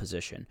rarely out of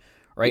position.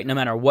 Right, no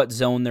matter what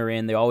zone they're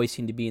in, they always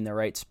seem to be in the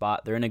right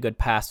spot. They're in a good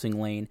passing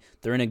lane.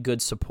 They're in a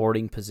good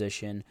supporting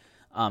position.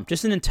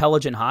 Just an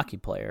intelligent hockey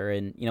player,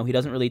 and he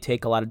doesn't really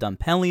take a lot of dumb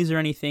penalties or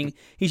anything.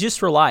 He's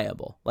just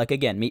reliable. Like,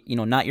 again,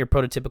 not your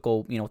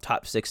prototypical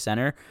top 6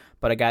 center,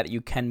 but a guy that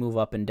you can move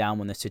up and down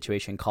when the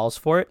situation calls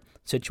for it.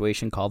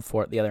 Situation called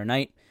for it the other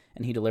night,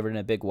 and he delivered in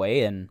a big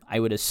way. And I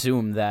would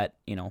assume that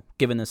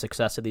given the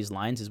success of these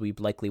lines, is we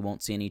likely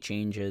won't see any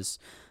changes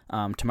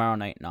tomorrow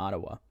night in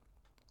Ottawa.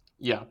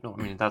 Yeah, no,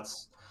 I mean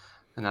that's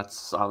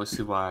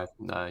obviously why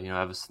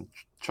Evason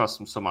trusts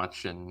him so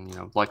much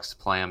and likes to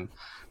play him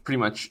pretty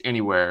much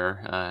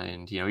anywhere.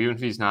 And even if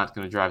he's not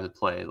going to drive the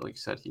play, like you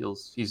said,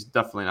 he's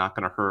definitely not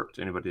going to hurt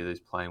anybody that he's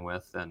playing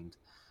with. And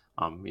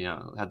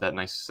had that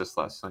nice assist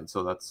last night,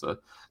 so that's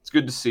it's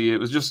good to see. It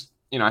was just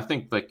I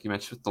think like you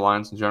mentioned with the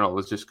Lions in general, it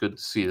was just good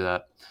to see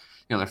that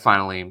they're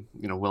finally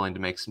willing to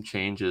make some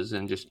changes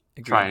and just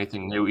try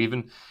anything new.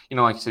 Even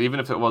like you said, even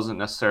if it wasn't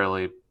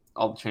necessarily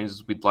all the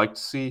changes we'd like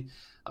to see.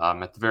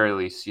 At the very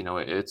least,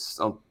 it's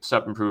a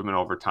step improvement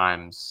over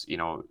times. I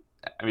mean,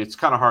 it's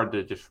kind of hard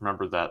to just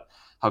remember that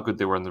how good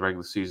they were in the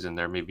regular season.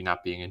 There maybe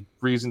not being a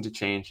reason to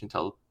change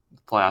until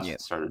the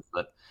playoffs started,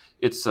 but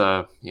it's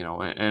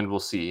and we'll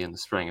see in the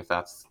spring if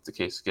that's the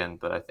case again.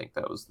 But I think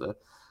that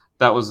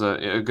was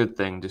a good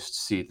thing just to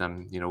see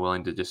them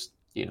willing to just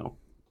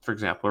for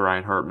example,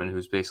 Ryan Hartman,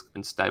 who's basically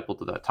been stifled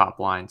to that top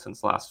line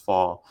since last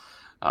fall.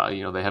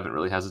 They haven't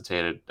really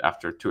hesitated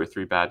after 2 or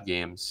 3 bad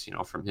games,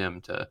 from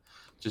him to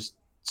just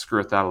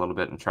screw at that a little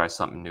bit and try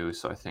something new.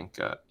 So I think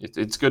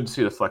it's good to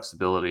see the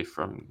flexibility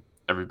from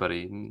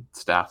everybody and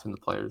staff and the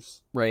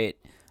players. Right.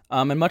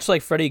 And much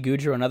like Freddie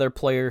Gaudreau, another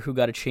player who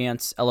got a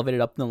chance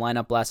elevated up in the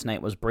lineup last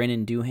night was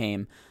Brandon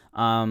Duhaime,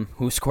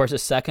 who scores a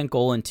second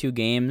goal in 2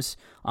 games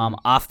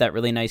off that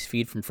really nice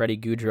feed from Freddie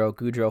Gaudreau.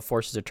 Gaudreau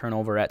forces a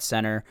turnover at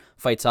center,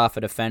 fights off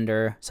a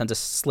defender, sends a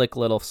slick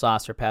little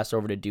saucer pass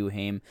over to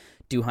Duhaime.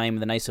 Duhaime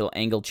with a nice little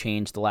angle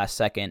change the last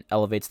second,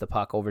 elevates the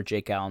puck over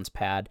Jake Allen's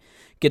pad,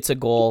 gets a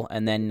goal,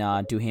 and then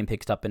Duhaime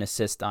picks up an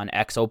assist on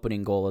X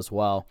opening goal as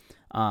well,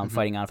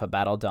 fighting off a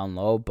battle down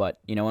low. But,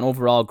 an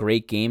overall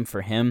great game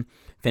for him.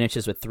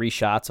 Finishes with 3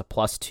 shots, a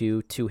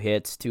 +2, 2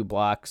 hits, 2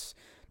 blocks.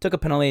 Took a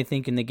penalty, I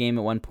think, in the game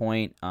at one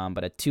point,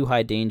 but had 2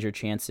 high danger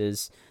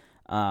chances.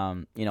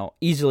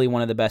 Easily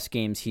one of the best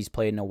games he's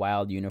played in a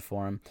Wild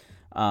uniform.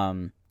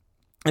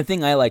 The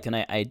thing I liked, and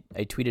I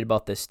tweeted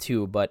about this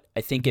too, but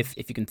I think if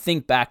you can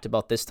think back to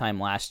about this time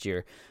last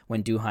year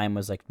when Duhaime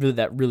was like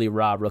that really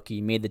raw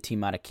rookie, made the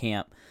team out of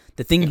camp,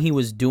 the thing he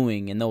was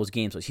doing in those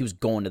games was he was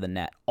going to the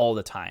net all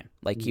the time.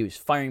 Like he was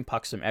firing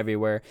pucks from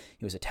everywhere.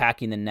 He was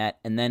attacking the net.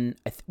 And then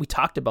we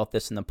talked about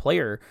this in the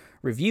player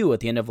review at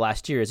the end of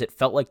last year, is it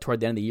felt like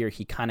toward the end of the year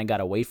he kind of got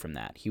away from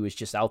that. He was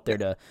just out there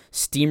to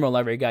steamroll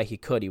every guy he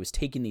could. He was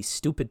taking these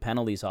stupid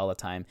penalties all the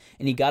time,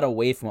 and he got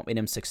away from what made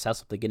him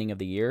successful at the beginning of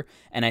the year.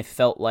 And I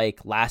felt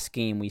like last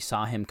game we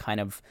saw him kind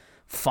of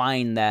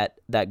find that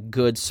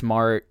good,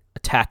 smart,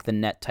 attack the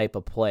net type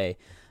of play.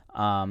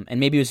 And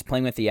maybe he was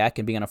playing with the Ek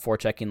and being on a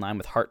forechecking line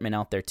with Hartman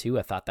out there too.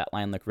 I thought that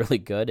line looked really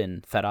good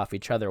and fed off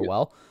each other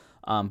well.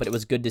 But it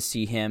was good to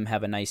see him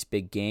have a nice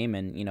big game.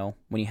 And,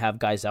 when you have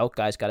guys out,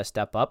 guys got to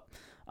step up.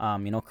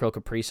 Kirill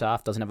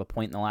Kaprizov doesn't have a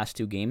point in the last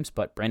 2 games,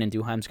 but Brandon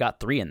Duhaime's got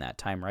 3 in that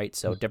time, right?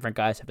 So different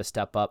guys have to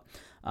step up.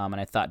 And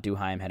I thought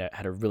Duhaime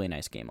had a really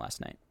nice game last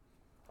night.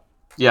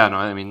 Yeah, no,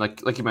 I mean,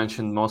 like you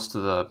mentioned,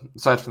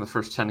 aside from the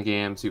first 10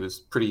 games, he was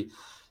pretty,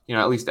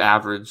 at least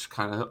average,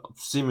 kind of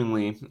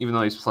seemingly, even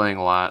though he's playing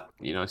a lot,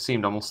 it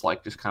seemed almost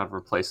like just kind of a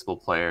replaceable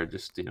player,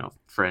 just,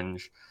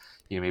 fringe,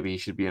 maybe he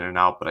should be in and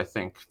out. But I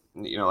think,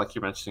 like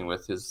you're mentioning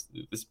with his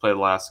play the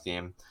last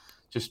game,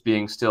 just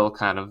being still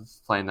kind of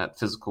playing that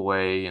physical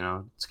way,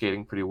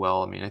 skating pretty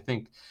well. I mean, I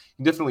think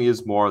he definitely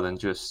is more than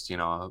just, a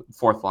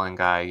 4th line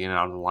guy in and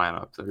out of the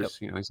lineup. There's,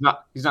 he's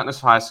not necessarily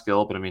high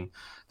skill, but I mean,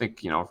 I think,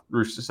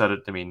 Rooster said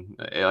it. I mean,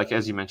 like,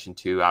 as you mentioned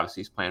too,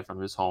 obviously he's playing from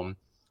his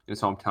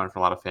hometown for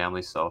a lot of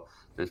families. So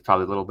there's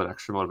probably a little bit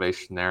extra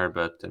motivation there.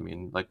 But I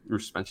mean, like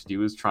Rooster mentioned, he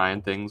was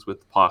trying things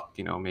with the puck,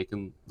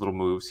 making little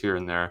moves here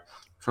and there,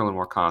 for a little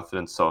more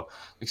confidence. So like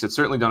I said,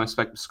 certainly don't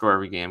expect to score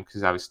every game because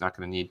he's obviously not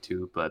going to need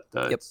to, but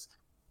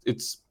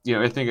it's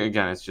I think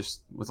again, it's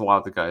just with a lot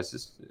of the guys,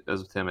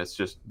 as with him, it's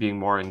just being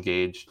more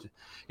engaged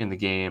in the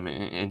game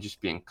and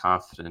just being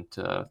confident,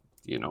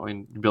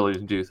 in ability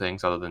to do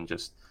things other than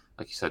just,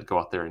 like you said, go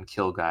out there and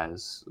kill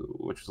guys,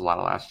 which was a lot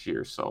of last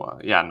year. So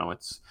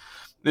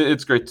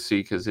it's great to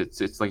see because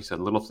it's like you said,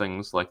 little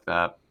things like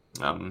that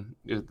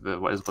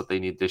is what they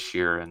need this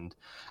year, and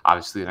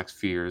obviously the next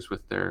few years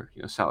with their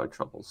salary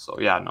troubles. So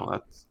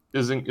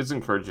it's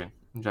encouraging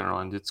in general,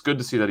 and it's good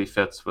to see that he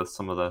fits with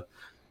some of the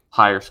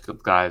higher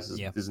skilled guys.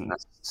 Isn't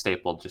that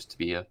staple just to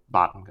be a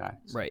bottom guy.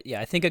 So. Right. Yeah.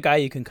 I think a guy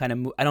you can kind of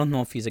move. I don't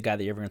know if he's a guy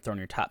that you're ever going to throw in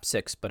your top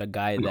 6, but a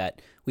guy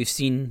that we've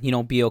seen,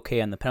 be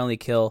okay on the penalty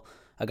kill,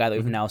 a guy that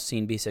we've now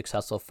seen be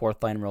successful,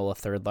 4th line role, a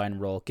 3rd line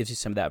role, gives you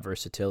some of that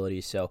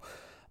versatility. So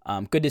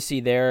good to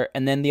see there.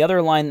 And then the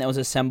other line that was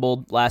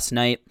assembled last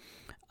night,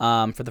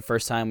 for the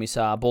first time, we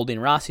saw Boldy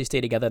and Rossi stay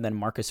together, then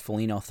Marcus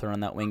Foligno throw on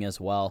that wing as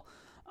well.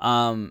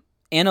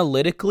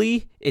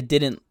 Analytically, it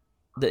didn't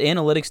the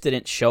analytics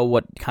didn't show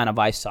what kind of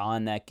I saw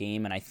in that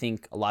game, and I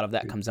think a lot of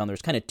that comes down.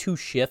 There's kind of two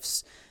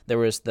shifts. There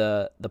was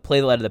the play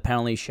that led to the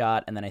penalty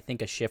shot, and then I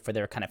think a shift where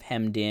they were kind of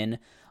hemmed in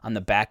on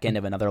the back end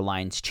of another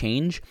line's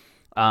change,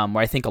 where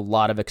I think a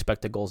lot of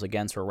expected goals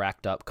against were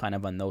racked up kind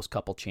of on those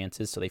couple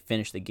chances. So they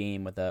finished the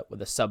game with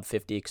a sub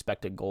 50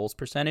 expected goals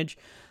percentage.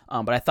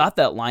 But I thought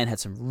that line had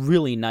some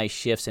really nice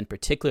shifts. In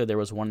particular, there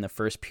was one in the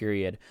first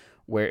period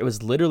where it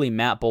was literally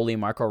Matt Boldy,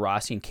 Marco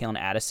Rossi, and Kalen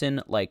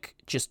Addison like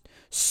just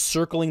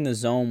circling the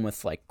zone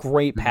with like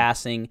great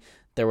passing.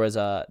 There was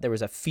a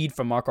feed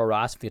from Marco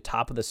Rossi at the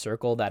top of the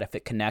circle that if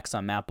it connects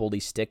on Matt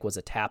Boldy's stick was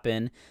a tap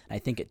in. And I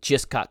think it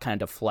just got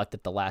kind of deflected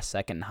at the last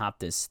second and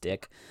hopped his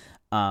stick.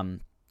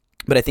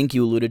 But I think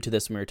you alluded to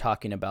this when we were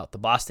talking about the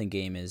Boston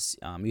game is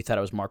you thought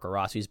it was Marco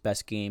Rossi's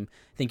best game.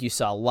 I think you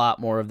saw a lot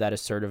more of that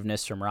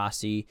assertiveness from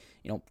Rossi,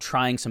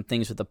 trying some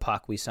things with the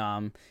puck. We saw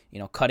him,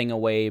 cutting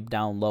away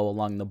down low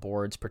along the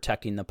boards,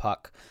 protecting the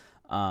puck.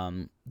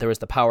 There was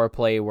the power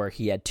play where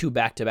he had 2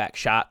 back-to-back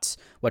shots,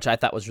 which I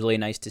thought was really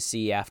nice to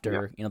see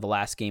after, the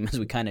last game, as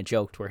we kind of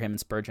joked, where him and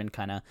Spurgeon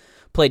kind of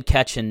played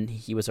catch and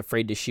he was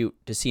afraid to shoot.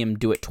 To see him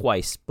do it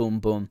twice, boom,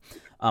 boom,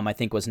 I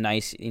think was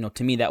nice.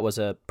 To me, that was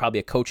probably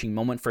a coaching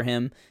moment for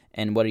him.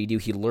 And what did he do?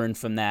 He learned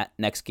from that.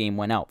 Next game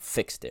went out,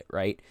 fixed it,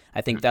 right?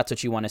 I think that's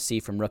what you want to see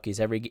from rookies.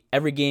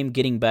 Every game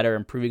getting better,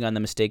 improving on the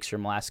mistakes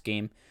from last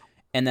game.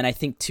 And then I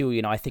think,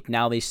 too, I think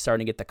now he's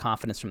starting to get the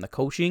confidence from the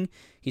coaching.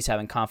 He's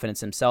having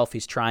confidence himself.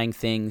 He's trying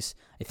things.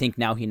 I think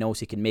now he knows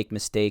he can make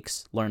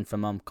mistakes, learn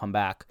from them, come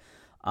back.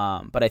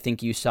 But I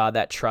think you saw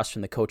that trust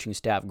from the coaching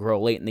staff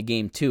grow late in the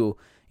game, too.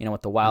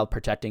 With the Wild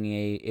protecting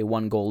a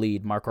 1-goal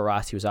lead, Marco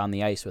Rossi was on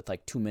the ice with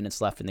like 2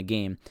 minutes left in the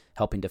game,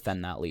 helping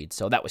defend that lead.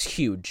 So that was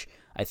huge,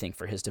 I think,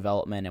 for his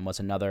development and was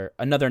another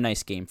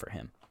nice game for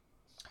him.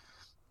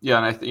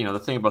 Yeah, and the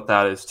thing about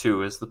that is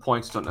the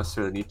points don't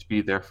necessarily need to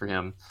be there for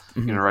him,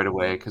 right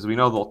away, because we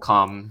know they'll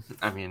come.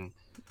 I mean,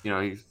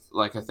 I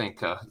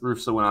think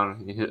Russo went on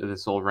and he hit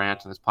this old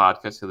rant on his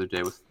podcast the other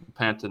day with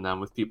Pant and them,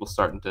 with people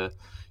starting to,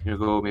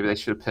 go, maybe they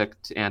should have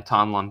picked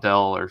Anton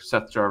Lundell or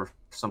Seth Jarvis or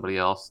somebody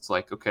else. It's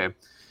like, okay,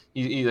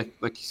 he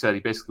like you said, he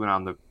basically went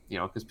on the,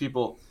 because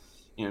people,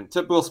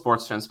 typical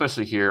sports fans,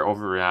 especially here,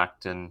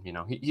 overreact, and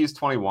he's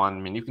 21. I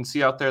mean, you can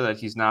see out there that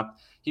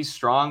he's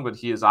strong, but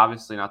he is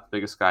obviously not the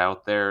biggest guy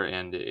out there,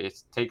 and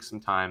it takes some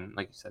time,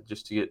 like you said,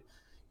 just to get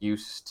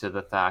used to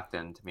the fact.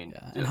 And I mean,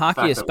 and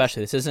hockey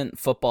especially, this isn't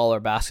football or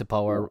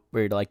basketball where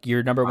you're like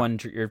your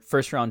your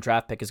first round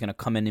draft pick is going to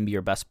come in and be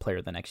your best player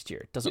the next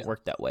year. It doesn't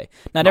work that way.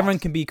 Not everyone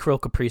can be Kirill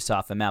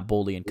Kaprizov and Matt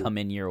Boldy and come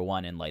in year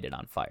 1 and light it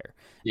on fire.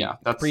 Yeah,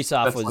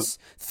 Kaprizov was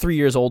 3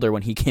 years older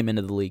when he came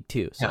into the league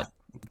too, so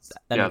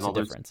that makes a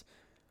difference.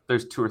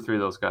 There's 2 or 3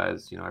 of those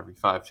guys, every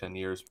 5-10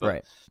 years. But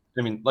right.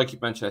 I mean, like you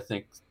mentioned, I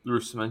think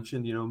Russo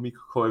mentioned, Mikko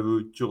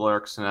Koivu, Joel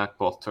Eriksson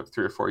both took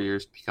 3 or 4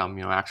 years to become,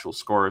 actual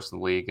scorers in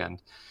the league.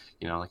 And,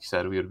 like you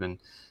said, we would have been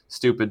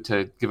stupid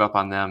to give up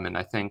on them. And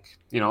I think,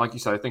 like you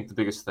said, I think the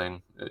biggest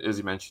thing, as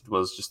you mentioned,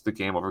 was just the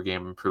game over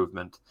game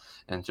improvement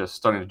and just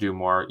starting to do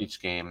more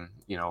each game,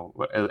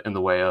 in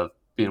the way of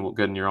being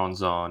good in your own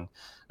zone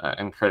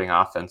and creating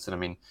offense. And I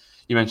mean,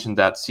 you mentioned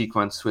that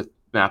sequence with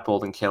Matt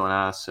Boldy and Kalen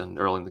Addison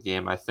early in the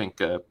game. I think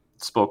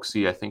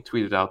Spokesy,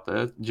 tweeted out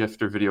the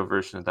GIF or video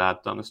version of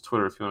that on his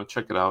Twitter if you want to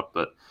check it out.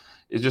 But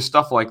it's just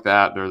stuff like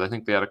that. Or I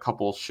think they had a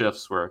couple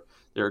shifts where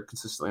they were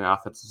consistently in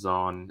offensive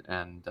zone.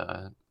 And,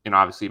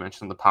 obviously you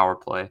mentioned the power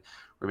play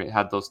where we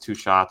had those 2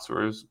 shots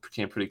where it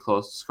became pretty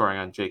close to scoring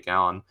on Jake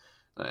Allen.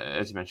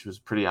 As you mentioned, it was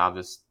a pretty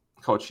obvious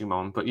coaching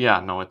moment. But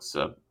yeah, no, it's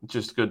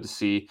just good to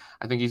see.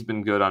 I think he's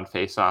been good on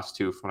faceoffs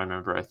too, from what I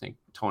remember. I think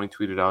Tony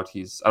tweeted out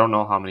I don't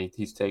know how many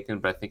he's taken,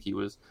 but I think he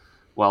was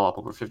well up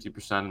over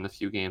 50% in the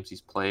few games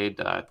he's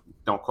played.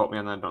 Don't quote me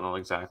on that. I don't know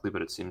exactly,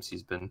 but it seems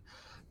he's been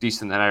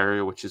decent in that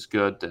area, which is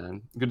good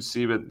and good to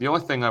see. But the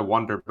only thing I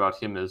wonder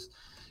about him is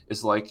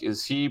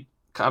he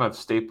kind of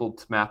stapled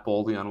to Matt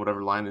Boldy on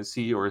whatever line is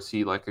he, or is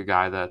he like a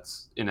guy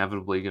that's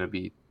inevitably going to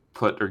be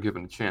put or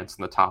given a chance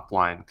in the top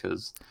line?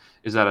 Because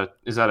is that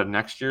a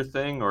next year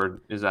thing,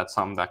 or is that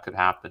something that could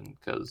happen?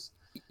 Because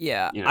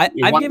I've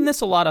given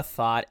this a lot of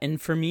thought,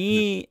 and for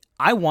me,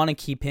 I want to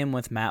keep him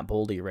with Matt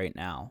Boldy right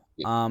now.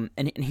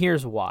 And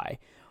here's why.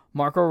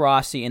 Marco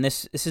Rossi, and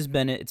this has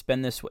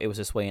been this way. It was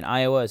this way in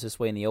Iowa. It's this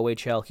way in the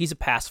OHL. He's a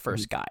pass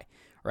first guy,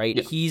 right?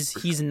 Yeah,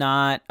 he's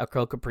not a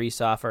Kirill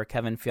Kaprizov or a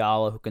Kevin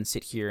Fiala who can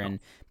sit here and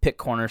pick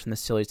corners from the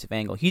silliest of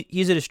angle.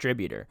 He's a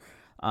distributor.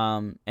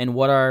 And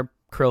what are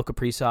Kirill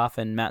Kaprizov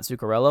and Matt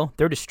Zuccarello?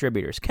 They're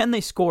distributors. Can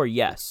they score?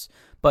 Yes.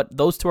 But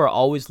those 2 are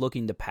always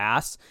looking to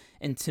pass.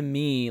 And to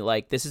me,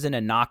 like, this isn't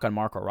a knock on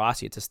Marco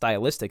Rossi. It's a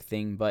stylistic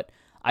thing. But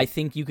I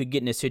think you could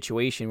get in a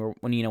situation where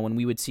when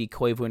we would see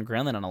Koivu and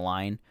Granlund on a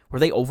line where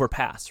they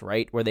overpass,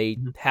 right? Where they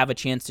have a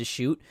chance to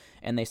shoot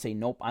and they say,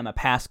 nope, I'm a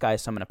pass guy,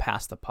 so I'm going to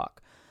pass the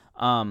puck.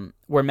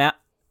 Where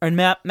And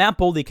Matt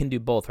Boldy can do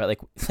both, right?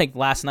 Like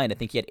last night, I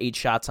think he had 8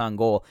 shots on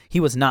goal. He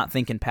was not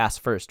thinking pass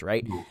first,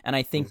 right? And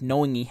I think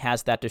knowing he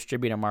has that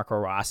distributor, Marco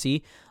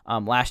Rossi,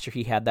 last year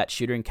he had that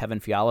shooter in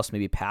Kevin Fiala,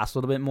 maybe pass a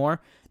little bit more.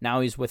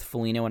 Now he's with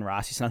Foligno and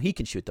Rossi, so now he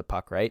can shoot the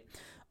puck, right?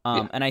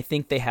 And I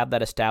think they have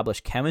that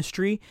established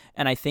chemistry,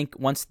 and I think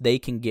once they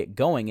can get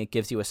going, it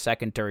gives you a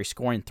secondary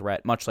scoring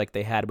threat, much like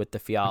they had with the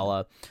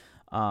Fiala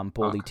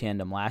Boldy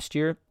tandem last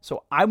year.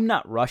 So I'm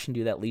not rushing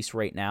to that, at least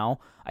right now.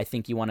 I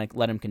think you want to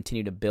let him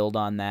continue to build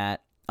on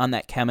that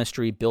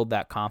chemistry, build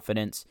that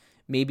confidence.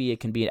 Maybe it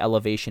can be an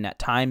elevation at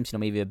times.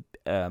 Maybe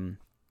you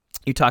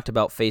talked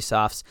about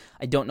face-offs.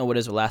 I don't know what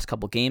his last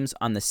couple games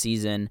on the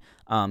season.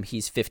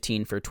 He's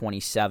 15 for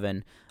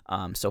 27,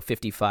 so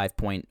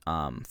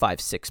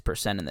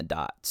 55.56% in the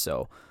dot.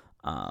 So,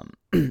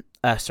 sorry,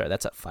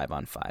 that's at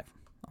 5-on-5,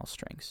 all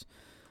strengths.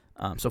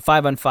 So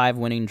 5-on-5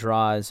 winning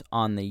draws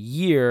on the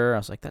year. I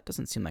was like, that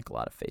doesn't seem like a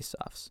lot of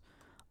faceoffs.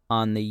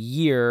 On the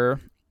year,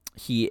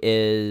 he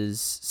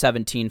is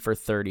 17 for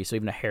 30, so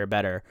even a hair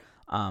better,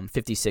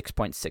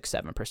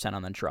 56.67%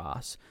 on the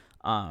draws.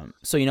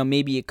 So,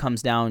 maybe it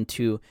comes down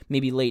to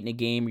maybe late in a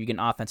game where you get an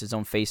offensive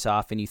zone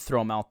faceoff and you throw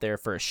him out there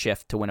for a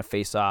shift to win a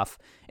faceoff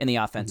in the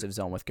offensive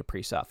zone with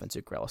Kaprizov and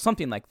Zuccarello,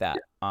 something like that.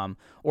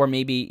 Or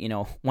maybe,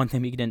 one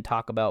thing we didn't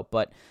talk about,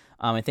 but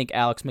I think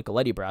Alex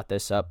Micheletti brought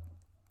this up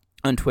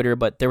on Twitter,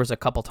 but there was a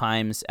couple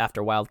times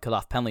after Wild cut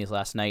off penalties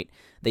last night,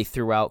 they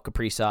threw out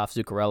Kaprizov,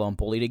 Zuccarello, and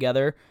Boldy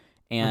together,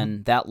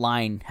 and that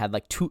line had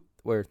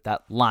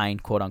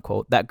quote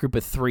unquote, that group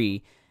of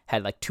 3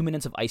 had 2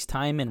 minutes of ice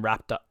time and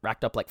racked up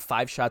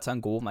 5 shots on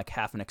goal,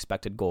 half an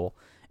expected goal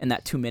in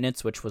that 2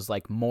 minutes, which was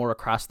more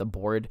across the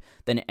board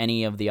than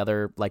any of the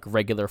other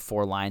regular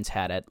 4 lines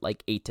had at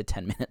 8 to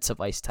 10 minutes of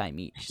ice time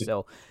each.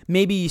 So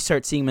maybe you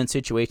start seeing them in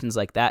situations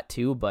like that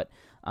too, but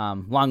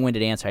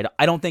long-winded answer.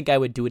 I don't think I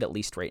would do it, at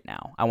least right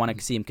now. I want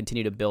to see him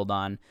continue to build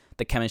on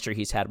the chemistry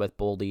he's had with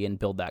Boldy and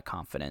build that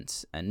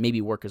confidence and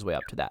maybe work his way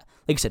up to that.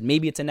 Like I said,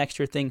 maybe it's a next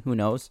year thing. Who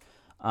knows?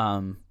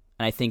 And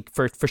I think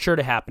for sure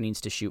to happen, he needs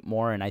to shoot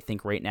more. And I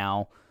think right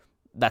now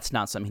that's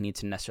not something he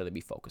needs to necessarily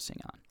be focusing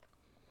on.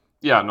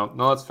 Yeah,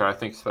 no, that's fair. I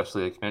think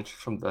especially like you mentioned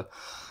from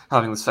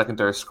having the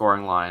secondary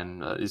scoring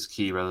line is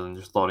key rather than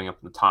just loading up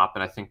in the top.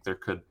 And I think there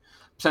could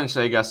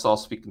potentially, I guess,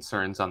 also be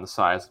concerns on the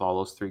size of all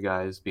those 3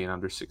 guys being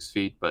under 6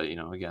 feet. But,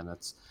 again,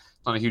 that's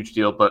not a huge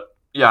deal. But,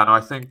 yeah, no,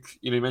 I think,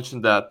 you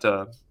mentioned that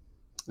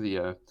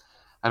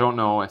I don't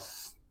know if,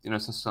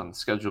 since it's on the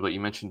schedule, but you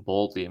mentioned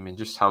Boldy. I mean,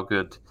 just how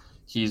good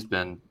he's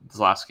been these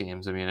last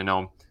games. I mean, I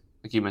know,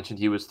 like you mentioned,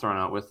 he was thrown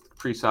out with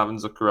Kaprizov and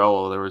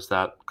Zuccarello. There was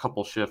that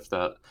couple shift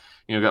that,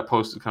 got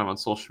posted kind of on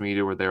social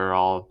media where they were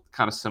all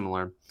kind of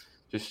similar,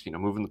 just,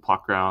 moving the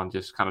puck around,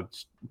 just kind of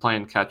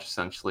playing catch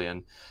essentially.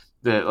 And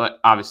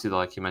obviously,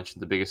 like you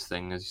mentioned, the biggest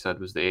thing, as you said,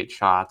 was the 8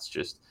 shots.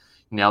 Just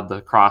nailed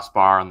the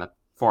crossbar on the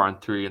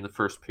 4-on-3 in the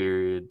first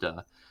period.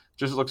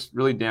 Just looks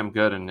really damn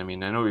good. And I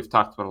mean, I know we've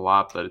talked about it a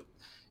lot, but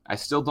I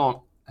still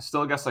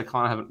guess I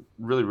kind of haven't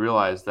really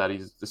realized that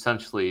he's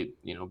essentially,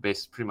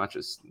 based pretty much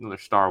as another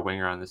star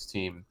winger on this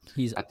team.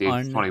 He's at the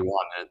age of 21,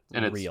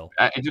 and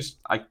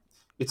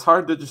it's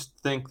hard to just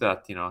think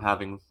that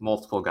having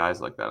multiple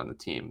guys like that on the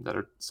team that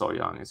are so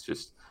young, it's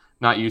just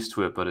not used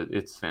to it. But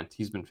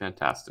he's been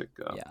fantastic.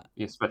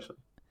 Especially.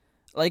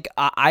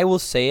 I will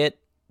say it,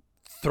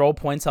 throw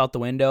points out the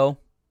window.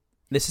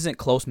 This isn't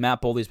close.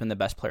 Matt Boldy's been the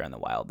best player in the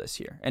Wild this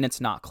year, and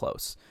it's not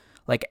close.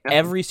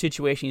 Every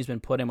situation he's been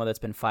put in, whether it's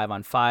been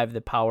 5-on-5,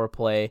 the power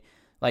play,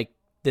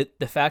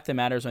 the fact that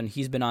matters when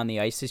he's been on the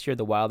ice this year,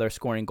 the Wild are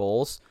scoring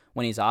goals.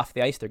 When he's off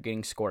the ice, they're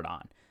getting scored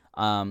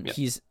on.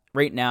 He's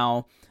right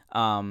now,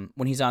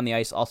 when he's on the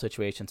ice, all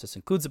situations. This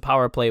includes the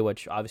power play,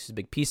 which obviously is a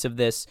big piece of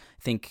this.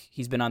 I think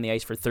he's been on the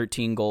ice for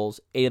 13 goals.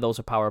 8 of those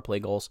are power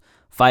play goals,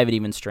 5 at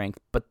even strength.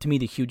 But to me,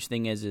 the huge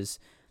thing is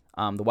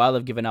the Wild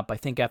have given up, I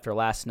think after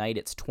last night,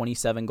 it's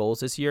 27 goals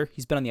this year.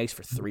 He's been on the ice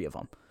for 3 of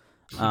them.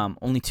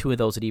 Only 2 of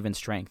those at even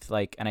strength.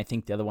 And I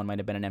think the other one might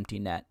have been an empty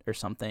net or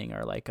something,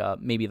 or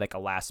maybe a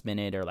last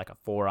minute or a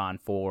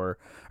 4-on-4 or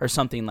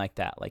something like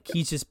that.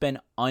 He's just been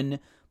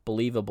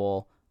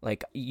unbelievable.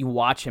 You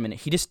watch him and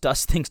he just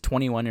does things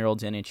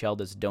 21-year-olds NHL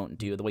just don't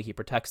do. The way he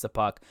protects the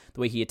puck,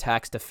 the way he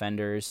attacks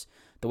defenders,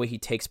 the way he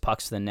takes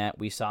pucks to the net.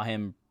 We saw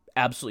him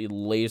absolutely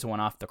laser one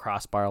off the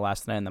crossbar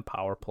last night in the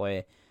power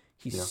play.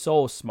 He's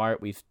so smart.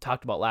 We've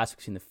talked about last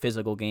week in the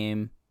physical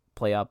game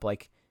play up.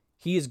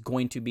 He is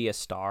going to be a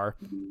star.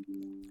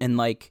 And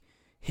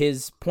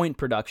his point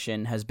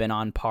production has been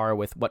on par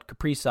with what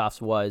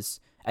Kaprizov's was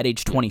at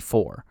age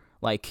 24.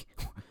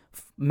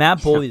 Matt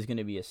Boldy is going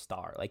to be a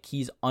star.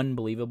 He's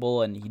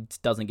unbelievable, and he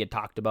doesn't get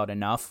talked about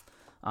enough.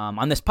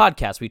 On this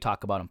podcast, we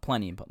talk about him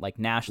plenty, but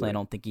nationally, I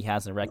don't think he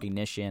has the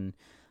recognition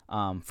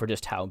for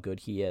just how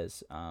good he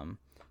is.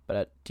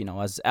 But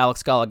as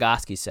Alex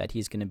Goligoski said,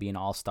 he's going to be an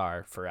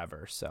all-star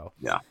forever. So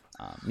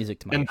music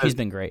to my ears. He's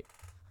been great.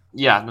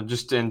 Yeah,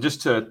 just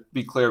to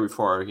be clear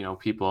before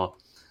people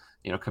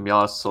come yell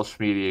at us on social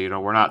media.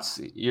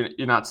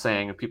 You're not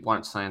saying, and people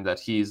aren't saying that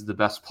he's the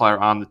best player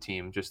on the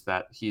team. Just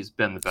that he's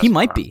been the best. He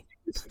might be.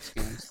 6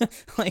 games.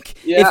 Like,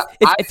 Yeah,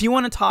 if you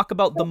want to talk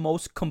about the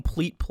most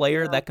complete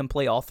player that can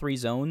play all 3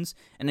 zones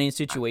in any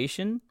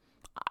situation,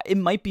 it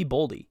might be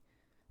Boldy.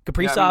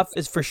 Kaprizov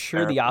is for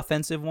sure the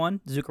offensive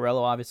one.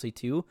 Zuccarello obviously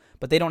too,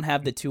 but they don't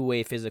have the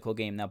two-way physical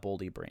game that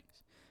Boldy brings.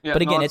 Yeah,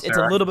 but again, it's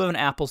a little bit of an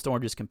apples to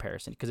oranges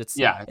comparison because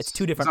it's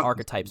 2 different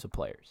archetypes of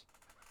players.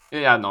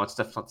 Yeah, no, it's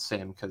definitely not the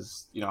same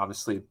because,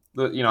 obviously,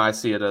 I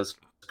see it as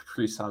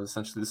Kaprizov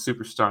essentially the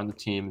superstar on the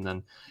team, and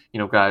then,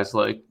 guys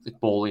like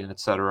Boldy and et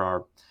cetera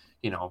are,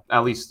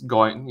 at least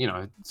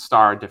going,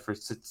 star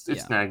difference.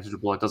 It's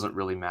negligible. It doesn't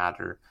really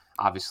matter,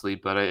 obviously,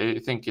 but I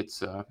think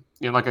it's,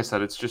 like I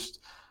said, it's just,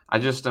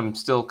 I'm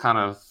still kind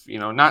of,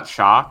 not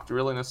shocked,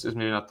 really, this is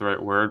maybe not the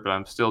right word, but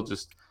I'm still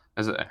just,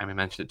 as I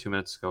mentioned it 2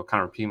 minutes ago,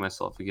 kind of repeating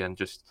myself again,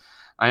 just,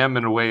 I am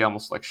in a way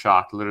almost like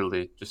shocked,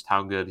 literally, just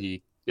how good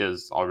he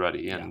is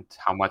already and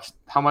how much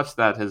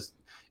that is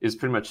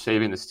pretty much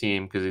saving this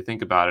team, because you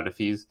think about it, if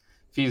he's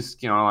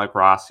like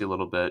Rossi a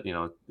little bit,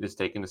 is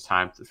taking his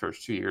time for the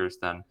first 2 years,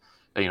 then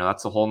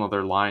that's a whole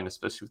nother line,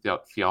 especially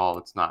without Fial.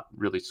 It's not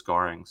really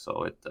scoring,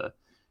 so it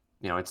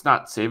it's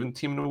not saving the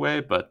team in a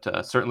way, but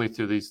certainly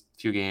through these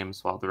few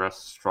games while the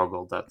rest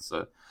struggled, that's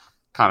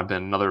kind of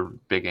been another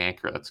big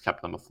anchor that's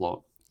kept them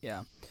afloat.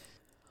 Yeah.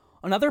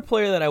 Another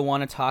player that I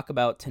want to talk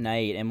about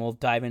tonight, and we'll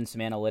dive into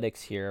some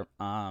analytics here,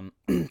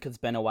 because it's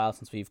been a while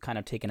since we've kind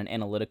of taken an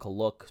analytical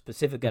look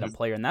specifically at a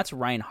player, and that's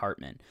Ryan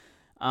Hartman.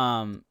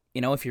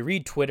 If you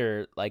read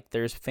Twitter, like,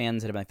 there's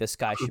fans that have been like, this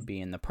guy should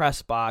be in the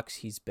press box.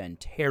 He's been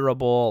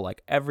terrible,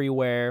 like,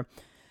 everywhere.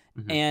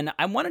 Mm-hmm. And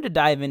I wanted to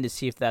dive in to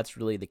see if that's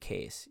really the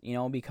case,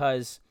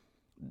 because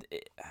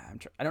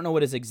I don't know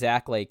what his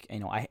exact, like,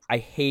 I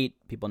hate,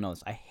 people know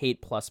this, I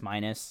hate plus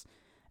minus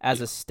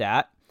as a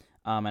stat.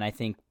 And I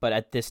think, but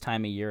at this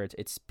time of year,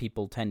 it's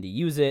people tend to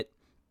use it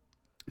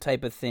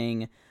type of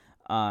thing.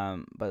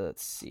 But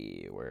let's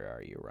see, where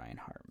are you, Ryan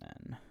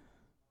Hartman?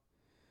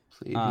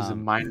 He's a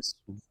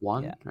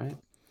 -1, right?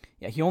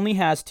 Yeah, he only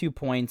has 2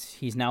 points.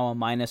 He's now a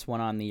 -1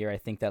 on the year. I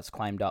think that's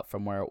climbed up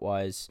from where it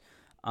was.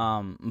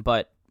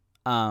 But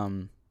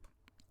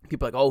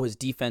people are like, oh, his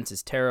defense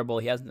is terrible.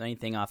 He hasn't done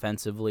anything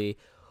offensively.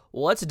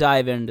 Well, let's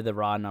dive into the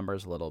raw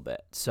numbers a little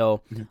bit.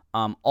 So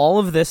all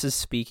of this is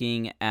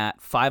speaking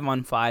at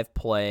 5-on-5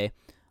 play.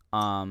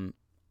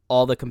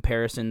 All the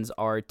comparisons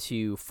are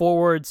to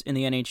forwards in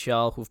the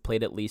NHL who've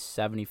played at least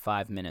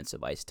 75 minutes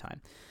of ice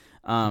time.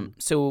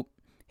 So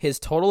his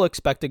total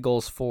expected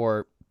goals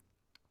for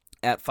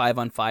at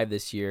 5-on-5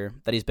 this year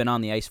that he's been on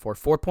the ice for,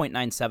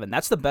 4.97.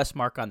 That's the best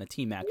mark on the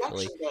team,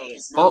 actually.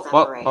 What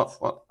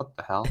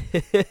the hell?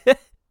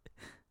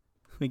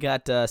 We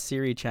got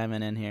Siri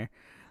chiming in here.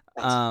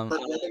 But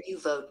whether you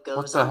vote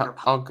goes on your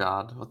Oh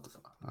God! What the?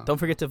 Don't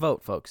forget to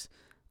vote, folks.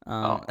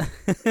 A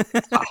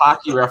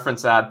hockey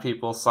reference ad,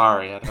 people.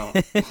 Sorry, I don't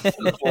know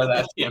where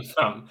that came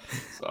from.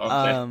 So,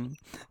 okay.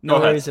 No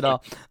worries at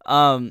all.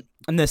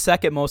 And the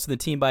second most of the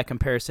team by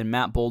comparison,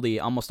 Matt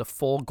Boldy, almost a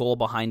full goal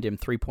behind him,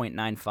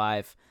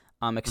 3.95.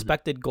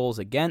 Expected goals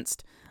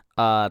against,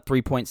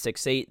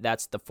 3.68.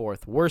 That's the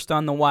 4th worst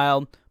on the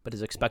Wild, but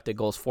his expected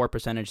goals for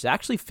percentage is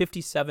actually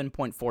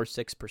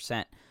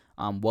 57.46%.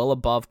 Well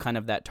above kind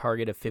of that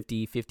target of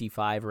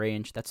 50-55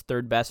 range. That's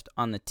 3rd best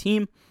on the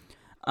team.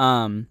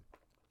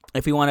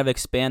 If we want to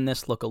expand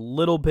this, look a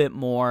little bit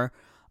more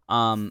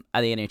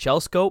at the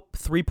NHL scope,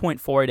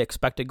 3.48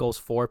 expected goals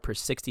for per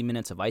 60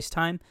 minutes of ice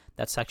time.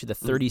 That's actually the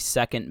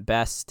 32nd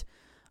best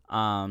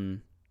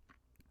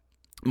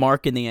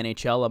mark in the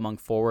NHL among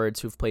forwards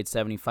who've played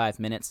 75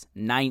 minutes.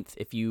 9th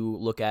if you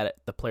look at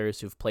it, the players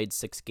who've played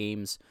 6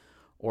 games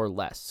or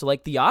less. So,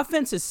 like, the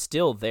offense is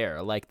still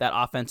there. Like, that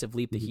offensive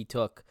leap that he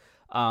took,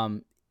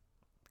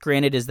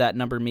 granted, is that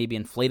number maybe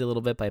inflated a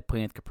little bit by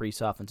playing with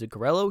Kaprizov and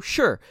Zuccarello?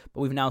 Sure,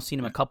 but we've now seen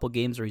him a couple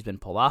games where he's been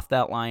pulled off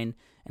that line,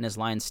 and his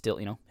line still,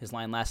 his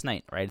line last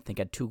night, right, I think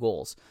had 2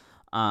 goals.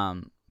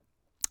 So,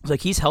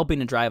 like, he's helping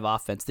to drive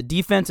offense. The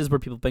defense is where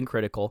people have been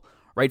critical,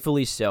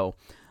 rightfully so.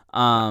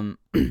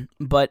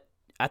 But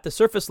at the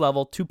surface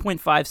level,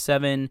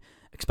 2.57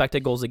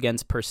 expected goals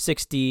against per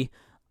 60.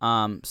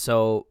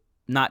 So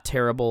not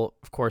terrible.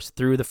 Of course,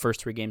 through the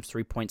first 3 games,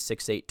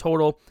 3.68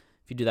 total.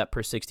 If you do that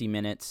per 60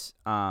 minutes,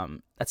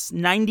 that's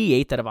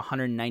 98 out of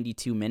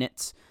 192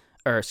 minutes.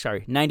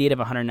 98 of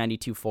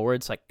 192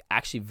 forwards, like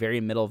actually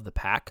very middle of the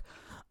pack.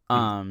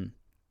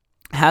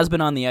 Has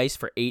been on the ice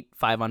for 8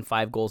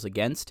 5-on-5 goals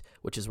against,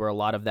 which is where a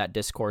lot of that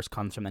discourse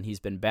comes from, that he's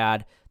been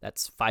bad.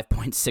 That's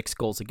 5.6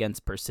 goals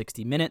against per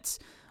 60 minutes,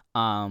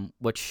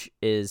 which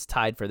is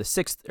tied for the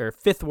 6th or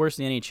 5th worst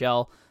in the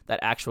NHL. That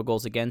actual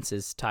goals against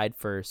is tied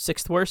for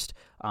 6th worst.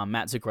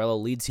 Matt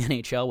Zuccarello leads the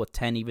NHL with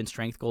 10 even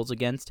strength goals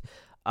against.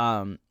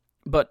 But,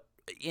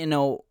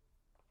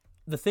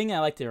 the thing I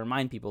like to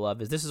remind people of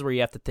is this is where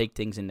you have to take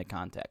things into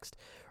context,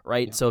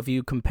 right? Yeah. So if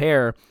you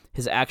compare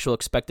his actual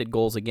expected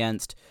goals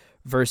against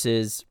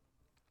versus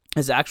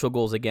his actual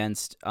goals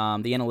against,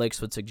 the analytics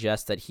would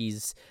suggest that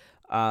he's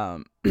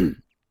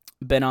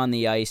been on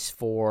the ice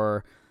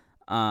for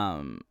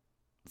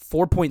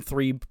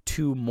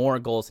 4.32 more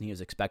goals than he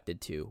was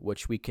expected to,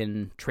 which we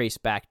can trace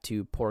back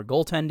to poor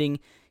goaltending.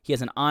 He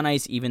has an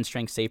on-ice even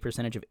strength save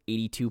percentage of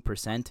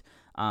 82%,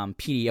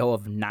 PDO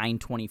of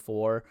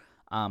 924.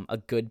 A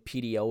good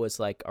PDO is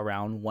like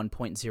around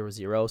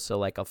 1.00, so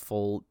like a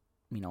full,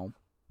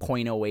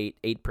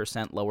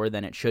 0.088% lower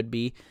than it should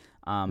be.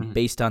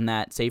 Based on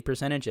that save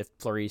percentage, if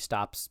Fleury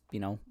stops,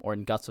 or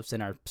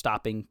Gustafsson are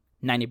stopping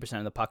 90%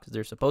 of the pucks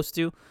they're supposed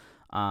to,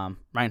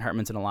 Ryan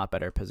Hartman's in a lot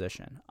better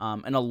position.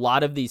 And a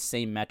lot of these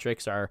same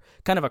metrics are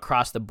kind of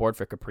across the board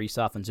for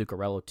Kaprizov and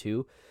Zuccarello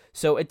too.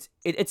 So it's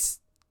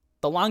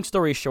the long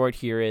story short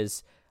here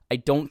is I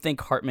don't think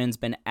Hartman's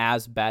been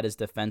as bad as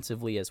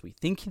defensively as we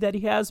think that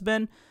he has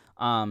been.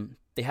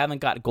 They haven't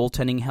got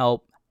goaltending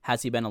help.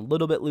 Has he been a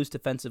little bit loose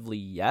defensively?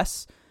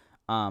 Yes.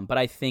 But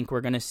I think we're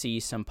going to see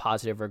some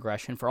positive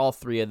regression for all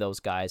three of those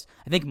guys.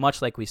 I think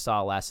much like we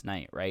saw last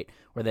night, right?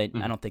 Where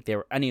I don't think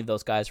any of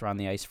those guys were on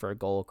the ice for a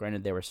goal.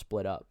 Granted, they were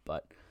split up.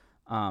 But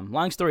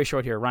long story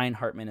short here, Ryan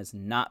Hartman has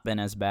not been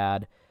as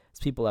bad as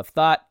people have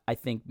thought. I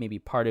think maybe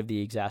part of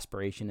the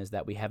exasperation is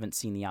that we haven't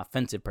seen the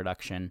offensive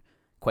production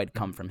quite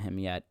come from him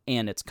yet,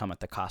 and it's come at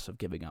the cost of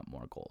giving up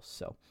more goals.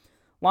 So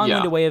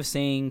long-winded way of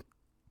saying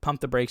pump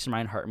the brakes on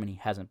Ryan Hartman. He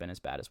hasn't been as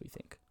bad as we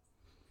think.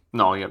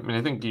 No, yeah, I mean,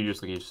 I think you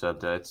just like you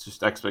said, it's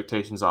just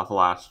expectations off of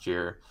last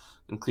year,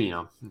 and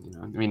I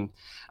mean,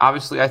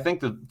 obviously, I think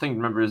the thing to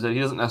remember is that he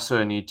doesn't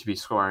necessarily need to be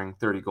scoring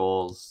 30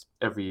 goals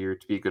every year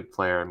to be a good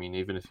player. I mean,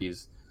 even if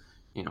he's,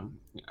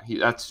 maybe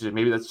that's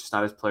just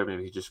not his player.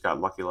 Maybe he just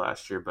got lucky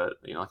last year, but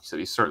like you said,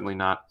 he's certainly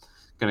not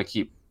going to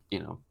keep,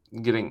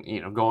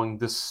 getting, going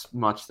this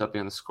much up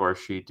in the score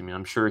sheet. I mean,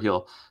 I'm sure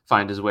he'll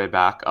find his way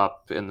back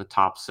up in the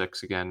top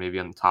 6 again, maybe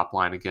on the top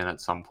line again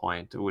at some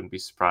point. I wouldn't be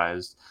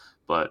surprised.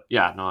 But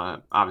yeah, no,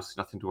 obviously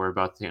nothing to worry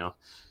about. It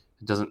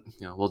doesn't,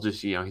 we'll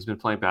just, he's been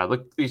playing bad.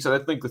 Like you said,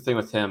 I think the thing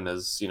with him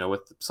is,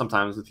 with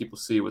sometimes what people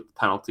see with the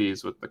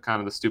penalties, with the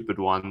kind of the stupid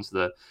ones,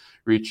 the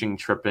reaching,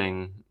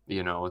 tripping,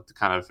 the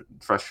kind of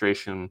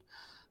frustration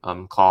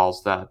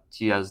calls that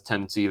he has a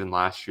tendency even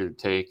last year to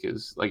take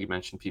is, like you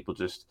mentioned, people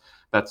just,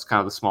 that's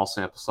kind of the small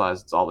sample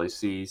size. It's all they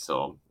see.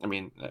 So, I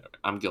mean,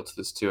 I'm guilty of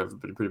this too.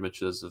 Everybody pretty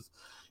much is of,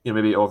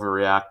 maybe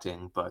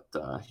overreacting, but,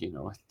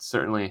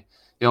 certainly,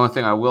 the only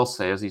thing I will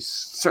say is he's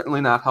certainly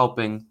not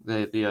helping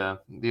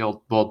the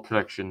old bold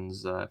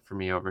predictions for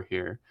me over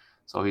here.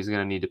 So he's going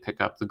to need to pick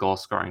up the goal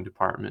scoring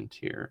department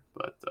here.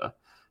 But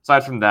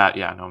aside from that,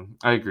 yeah, no,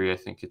 I agree. I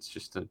think it's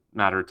just a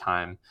matter of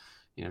time.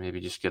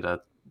 Maybe just get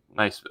a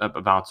nice a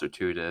bounce or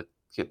two to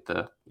get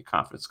the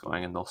confidence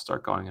going, and they'll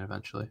start going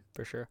eventually.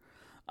 For sure.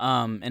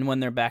 And when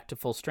they're back to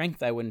full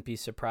strength, I wouldn't be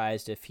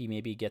surprised if he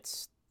maybe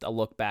gets a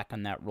look back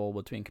on that role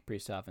between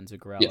Kaprizov and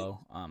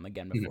Zuccarello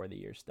again before the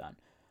year's done.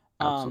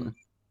 Absolutely.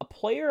 A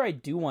player I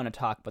do want to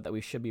talk about that we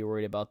should be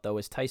worried about, though,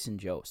 is Tyson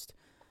Jost.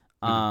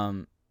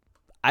 I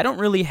don't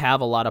really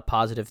have a lot of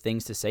positive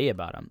things to say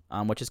about him,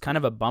 which is kind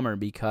of a bummer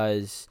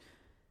because,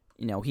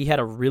 he had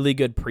a really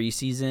good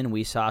preseason.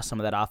 We saw some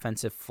of that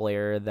offensive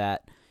flair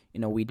that,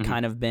 we'd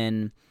kind of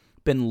been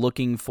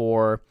looking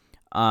for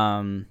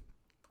end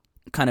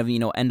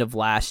of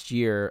last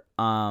year.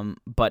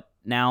 But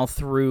now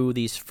through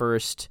these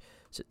first,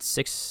 is it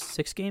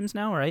six games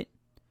now, right?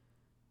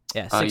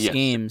 Yeah, 6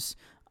 games.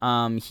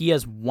 He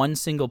has one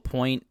single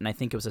point, and I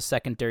think it was a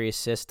secondary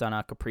assist on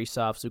a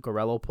Kaprizov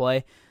Zuccarello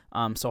play,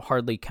 so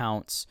hardly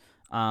counts.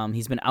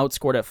 He's been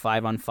outscored at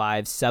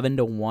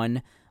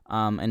 5-on-5, 7-1,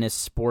 and is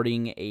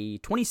sporting a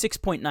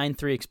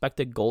 26.93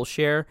 expected goal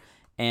share,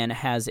 and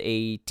has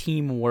a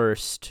team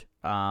worst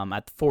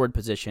at the forward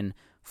position,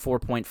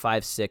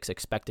 4.56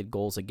 expected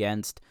goals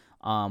against,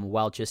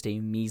 while just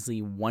a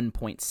measly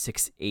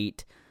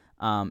 1.68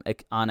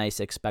 on ice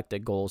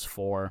expected goals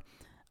for.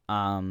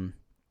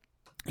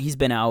 He's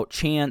been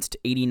outchanced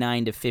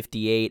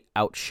 89-58,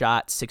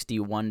 outshot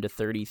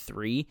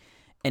 61-33,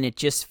 and it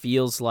just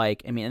feels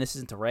like, and this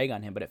isn't to rag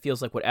on him, but it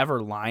feels like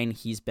whatever line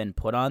he's been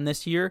put on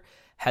this year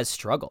has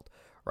struggled,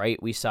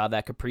 right? We saw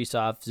that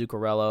Kaprizov,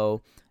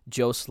 Zuccarello,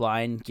 Jost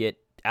line get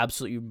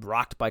absolutely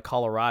rocked by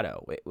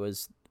Colorado. It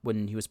was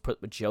when he was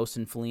put with Jost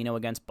and Foligno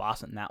against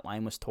Boston, that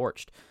line was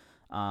torched.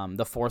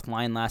 The fourth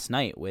line last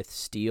night with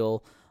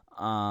Steele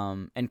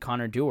and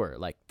Connor Dewar,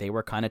 like they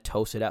were kind of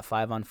toasted at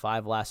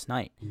 5-on-5 last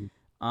night.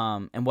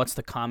 And what's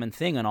the common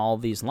thing on all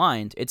of these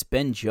lines? It's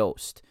been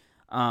Jost.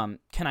 Can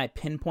I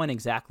pinpoint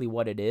exactly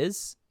what it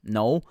is?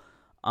 No.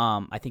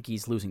 I think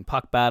he's losing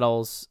puck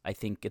battles. I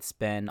think it's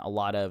been a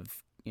lot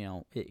of,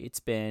 it's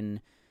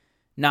been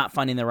not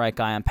finding the right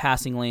guy on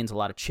passing lanes, a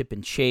lot of chip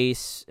and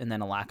chase, and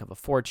then a lack of a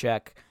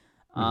forecheck.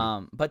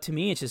 But to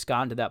me, it's just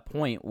gotten to that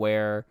point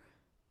where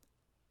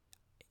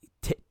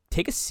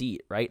take a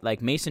seat, right?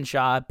 Like Mason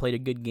Shaw played a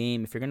good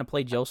game. If you're going to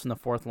play Jost in the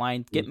fourth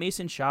line, get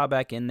Mason Shaw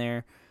back in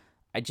there.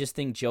 I just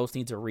think Jost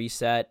needs a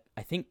reset.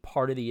 I think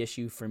part of the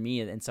issue for me,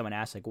 and someone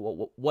asked, like,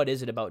 what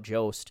is it about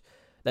Jost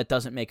that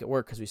doesn't make it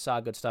work? Because we saw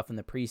good stuff in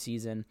the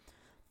preseason.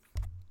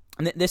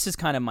 And this is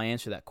kind of my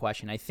answer to that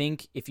question. I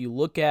think if you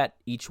look at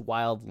each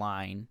Wild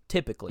line,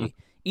 typically,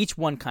 each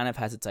one kind of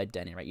has its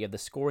identity, right? You have the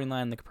scoring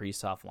line, the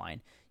Kaprizov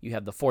line. You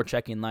have the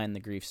forechecking line,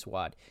 the Grief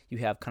squad. You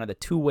have kind of the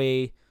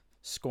two-way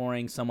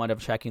scoring, somewhat of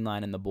checking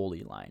line, and the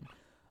bully line.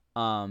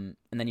 and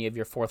then you have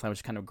your fourth line,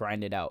 which kind of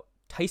grind it out.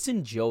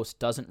 Tyson Jost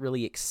doesn't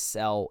really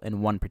excel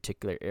in one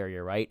particular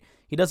area, right?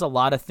 He does a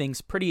lot of things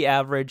pretty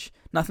average,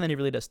 nothing that he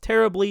really does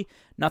terribly,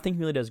 nothing he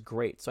really does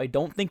great. So I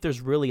don't think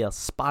there's really a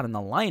spot in the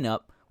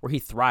lineup where he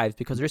thrives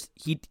because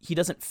he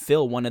doesn't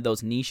fill one of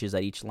those niches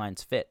that each line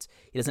fits.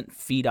 He doesn't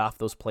feed off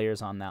those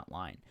players on that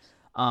line.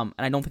 And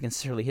I don't think it's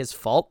necessarily his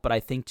fault, but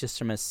I think just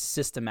from a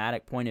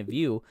systematic point of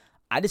view,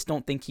 I just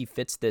don't think he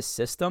fits this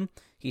system.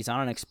 He's on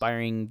an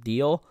expiring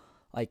deal.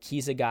 Like,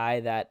 he's a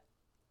guy that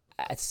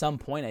at some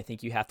point I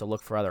think you have to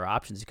look for other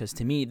options because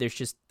to me, there's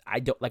just, I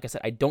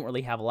don't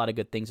really have a lot of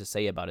good things to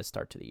say about his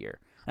start to the year.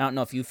 I don't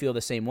know if you feel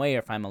the same way or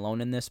if I'm alone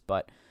in this,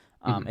 but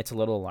it's a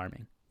little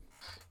alarming.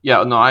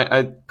 Yeah, no,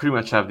 I pretty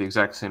much have the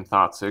exact same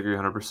thoughts. I agree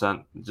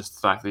 100%. Just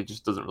the fact that he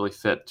just doesn't really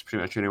fit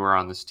pretty much anywhere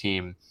on this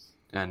team.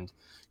 And,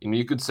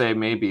 you could say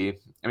maybe,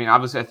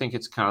 obviously I think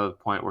it's kind of the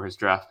point where his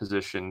draft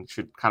position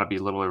should kind of be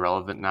a little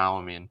irrelevant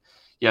now.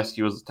 Yes,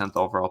 he was the 10th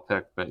overall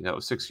pick, but it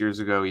was 6 years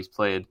ago. He's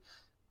played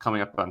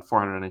coming up on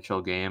 400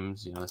 NHL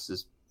games. This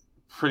is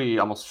pretty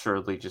almost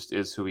assuredly just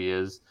is who he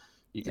is.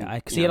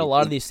 Because he had a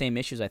lot of these same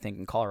issues, I think,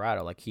 in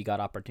Colorado. Like, he got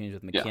opportunities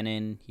with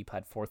McKinnon. Yeah. He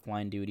had fourth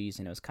line duties,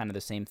 and it was kind of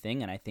the same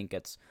thing. And I think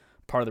it's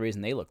part of the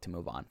reason they look to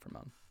move on from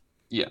him.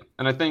 Yeah,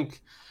 and I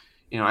think,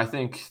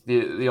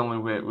 the only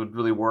way it would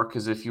really work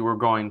is if you were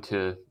going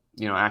to,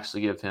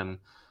 actually give him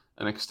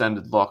an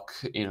extended look,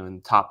 in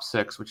the top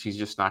six, which he's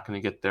just not going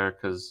to get there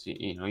because,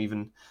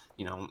 even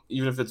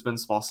if it's been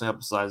small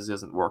sample sizes, it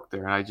doesn't work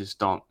there. And I just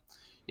don't,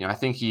 I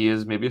think he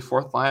is maybe a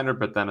fourth liner,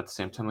 but then at the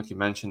same time, like you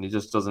mentioned, he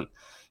just doesn't,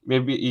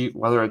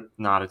 whether or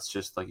not it's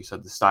just, like you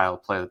said, the style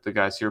of play that the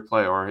guys here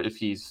play, or if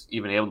he's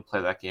even able to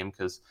play that game,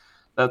 because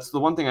that's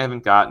the one thing I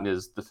haven't gotten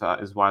is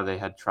why they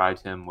had tried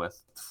him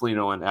with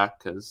Foligno and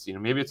Ek, because,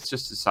 maybe it's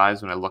just his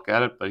size when I look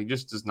at it, but he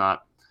just does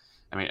not,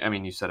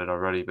 you said it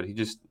already, but he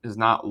just has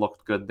not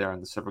looked good there in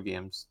the silver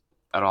games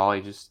at all.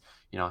 He just,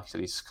 he said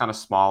he's kind of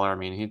smaller.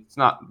 He's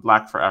not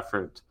lack for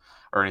effort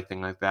or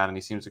anything like that, and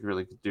he seems like a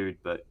really good dude.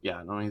 But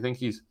yeah, I think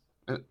he's,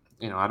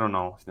 I don't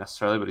know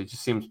necessarily, but he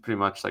just seems pretty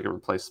much like a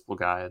replaceable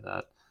guy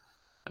that,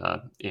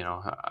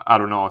 I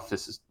don't know if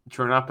this is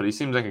true or not, but he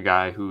seems like a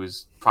guy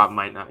who's probably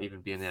might not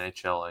even be in the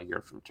NHL a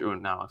year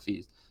from now if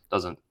he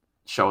doesn't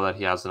show that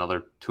he has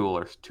another tool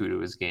or two to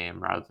his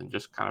game rather than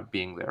just kind of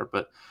being there.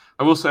 But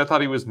I will say I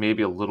thought he was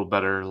maybe a little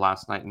better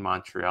last night in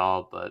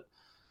Montreal, but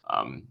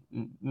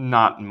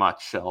not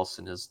much else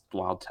in his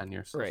wild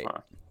tenure so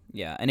far.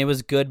 Yeah, and it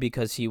was good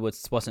because he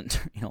wasn't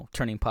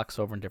turning pucks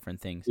over and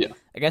different things. Yeah.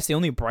 I guess the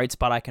only bright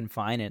spot I can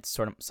find, it's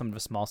sort of some of a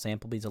small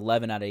sample, but he's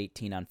 11 out of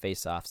 18 on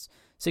faceoffs,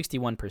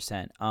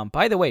 61%.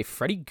 By the way,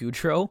 Freddie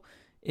Gaudreau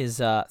is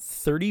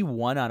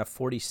 31 out of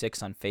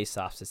 46 on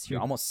faceoffs this year,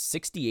 almost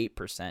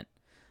 68%,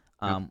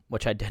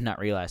 which I did not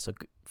realize. So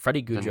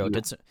Freddie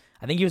Gaudreau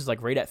I think he was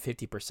like right at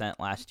 50%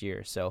 last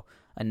year, so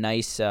a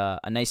nice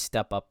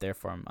step up there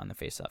for him on the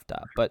faceoff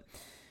top. But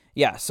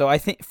yeah, so I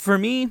think for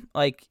me,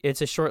 like,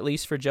 it's a short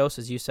lease for Jost,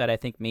 as you said. I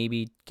think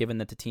maybe given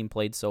that the team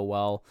played so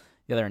well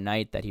the other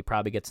night that he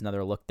probably gets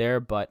another look there.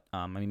 But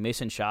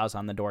Mason Shaw's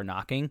on the door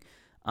knocking.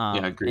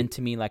 I agree. And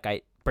to me,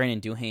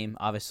 Brandon Duhaime,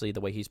 obviously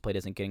the way he's played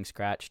isn't getting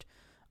scratched.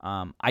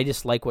 I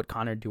just like what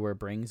Connor Dewar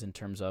brings in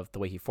terms of the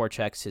way he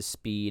forechecks, his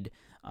speed,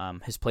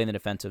 his play in the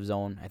defensive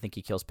zone. I think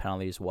he kills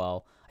penalties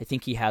well. I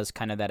think he has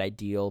kind of that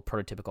ideal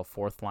prototypical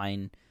fourth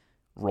line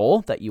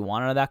role that you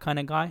want out of that kind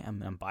of guy.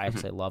 I'm biased.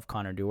 Mm-hmm. I love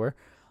Connor Dewar.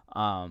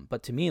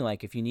 But to me,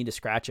 like, if you need to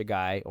scratch a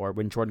guy or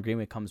when Jordan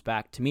Greenway comes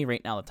back, to me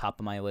right now the top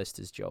of my list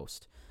is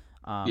Jost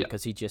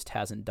because he just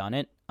hasn't done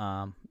it.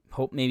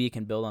 Hope maybe he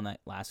can build on that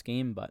last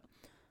game, but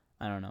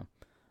I don't know.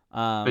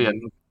 I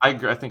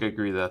agree. I think I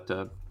agree that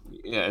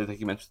I think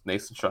you mentioned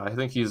Mason Shaw. I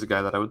think he's a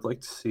guy that I would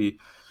like to see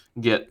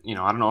get. I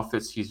don't know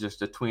if he's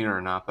just a tweener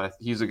or not, but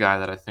he's a guy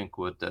that I think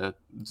would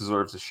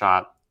deserves a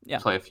shot. Yeah.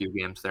 Play a few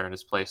games there in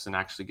his place and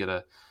actually get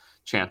a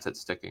chance at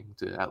sticking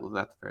at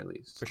the very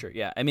least. For sure,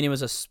 yeah. It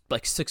was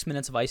like 6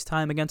 minutes of ice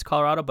time against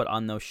Colorado, but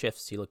on those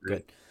shifts he looked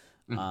good.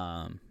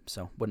 Mm-hmm.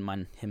 So wouldn't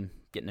mind him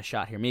getting a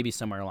shot here, maybe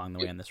somewhere along the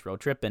way on this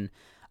road trip. And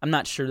I'm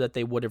not sure that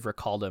they would have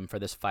recalled him for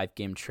this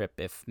 5-game trip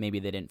if maybe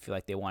they didn't feel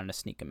like they wanted to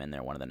sneak him in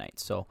there one of the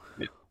nights. So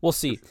we'll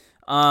see.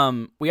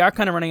 We are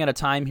kind of running out of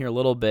time here a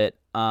little bit.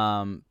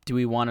 Do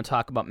we want to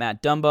talk about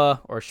Matt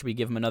Dumba, or should we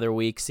give him another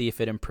week, see if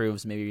it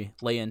improves, maybe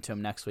lay into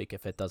him next week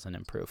if it doesn't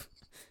improve?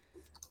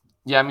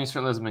 Yeah, he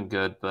certainly hasn't been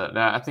good, but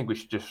I think we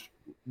should just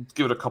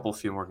give it a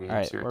few more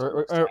games here.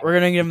 We're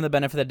going to give him the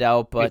benefit of the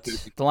doubt, but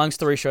the long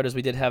story short is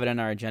we did have it in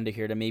our agenda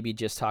here to maybe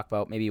just talk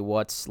about maybe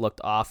what's looked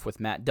off with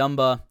Matt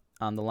Dumba.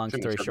 The long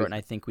story short, and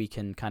I think we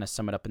can kind of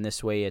sum it up in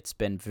this way. It's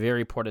been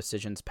very poor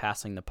decisions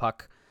passing the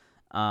puck,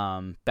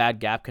 bad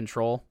gap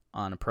control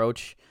on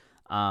approach,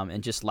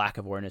 and just lack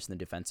of awareness in the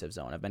defensive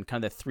zone. Have been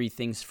kind of the three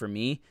things for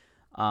me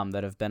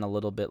that have been a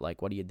little bit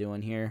like, what are you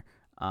doing here?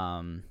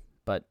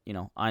 But,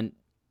 on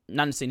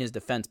not necessarily in his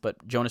defense,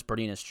 but Jonas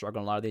Brodin has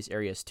struggled in a lot of these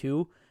areas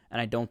too,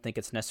 and I don't think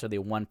it's necessarily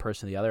one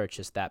person or the other. It's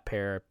just that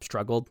pair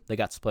struggled. They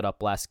got split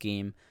up last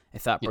game. I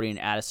thought Brodin and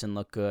Addison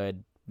looked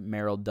good.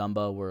 Merrill,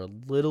 Dumba were a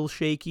little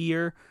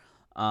shakier.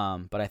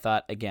 But I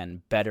thought,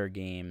 again, better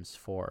games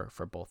for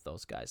both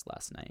those guys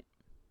last night.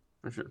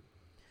 For sure.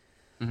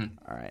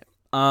 All right.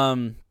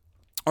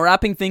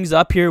 Wrapping things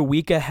up here,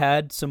 week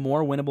ahead, some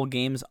more winnable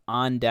games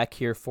on deck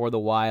here for the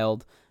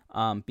Wild.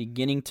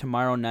 Beginning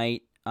tomorrow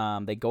night,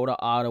 they go to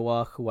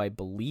Ottawa, who I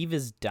believe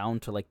is down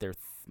to like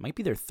might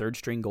be their third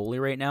string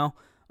goalie right now.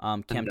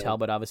 Cam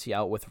Talbot obviously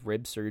out with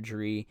rib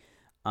surgery.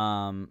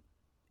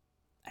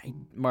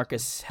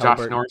 Marcus Hellberg.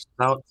 Josh Norris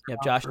out. Yeah,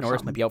 Josh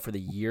Norris might be out for the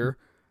year.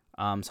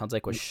 Sounds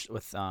like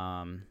with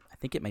I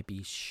think it might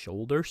be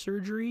shoulder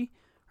surgery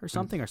or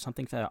something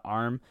to the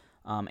arm.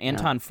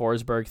 Anton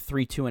Forsberg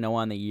 3-2-0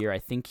 on the year. I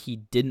think he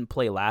didn't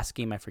play last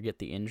game. I forget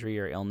the injury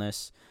or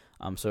illness.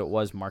 So it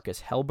was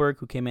Marcus Hellberg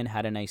who came in,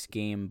 had a nice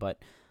game, but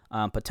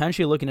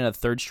potentially looking at a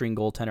third string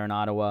goaltender in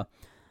Ottawa.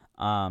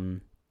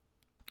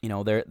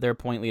 They're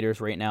point leaders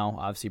right now.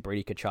 Obviously,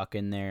 Brady Tkachuk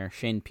in there.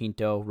 Shane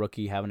Pinto,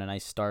 rookie, having a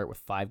nice start with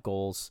 5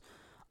 goals.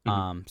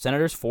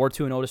 Senators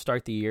 4-2-0 to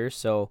start the year,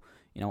 so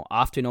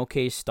off to an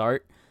okay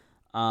start,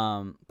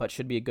 but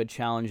should be a good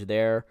challenge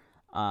there.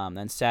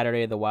 Then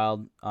Saturday, the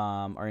Wild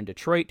are in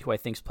Detroit, who I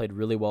think's played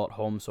really well at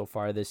home so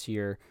far this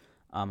year.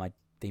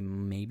 They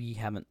maybe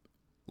haven't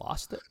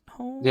lost at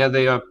home. Yeah,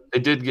 they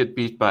did get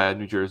beat by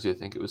New Jersey. I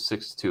think it was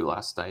 6-2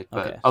 last night.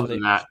 But other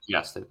than that,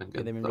 yes, they've been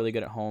good. They've been really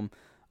good at home.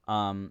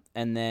 And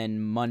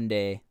then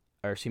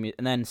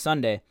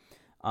Sunday,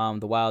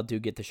 the Wild do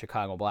get the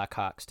Chicago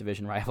Blackhawks,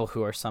 division rival,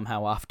 who are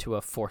somehow off to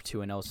a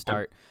 4-2-0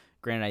 start.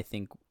 Granted, I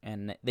think,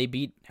 and they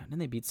beat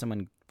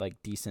someone like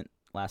decent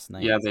last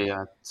night. Yeah, they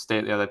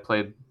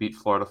beat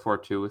Florida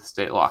 4-2 with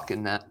State Lock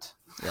in net.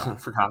 Yeah. I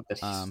forgot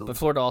that. But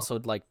Florida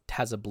also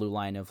has a blue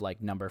line of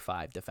number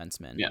 5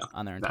 defensemen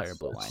on their entire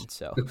blue line.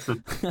 So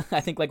I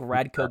think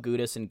Radko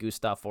Gudas and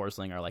Gustav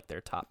Forsling are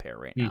their top pair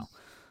right now.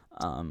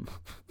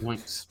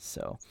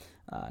 So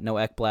no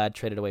Ekblad,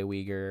 traded away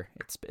Uyghur.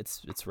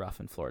 It's rough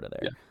in Florida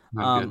there.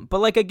 Yeah,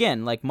 but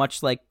again,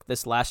 much like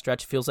this last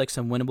stretch, feels like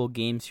some winnable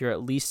games here.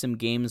 At least some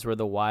games where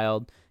the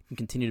Wild can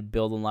continue to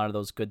build a lot of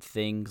those good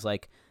things.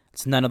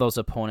 It's none of those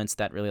opponents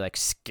that really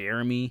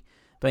scare me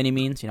by any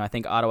means. I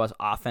think Ottawa's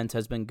offense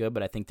has been good,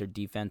 but I think their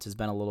defense has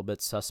been a little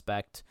bit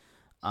suspect.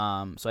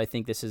 So I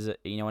think this is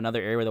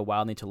another area where the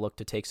Wild need to look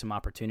to take some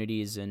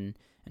opportunities and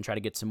try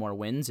to get some more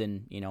wins.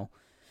 And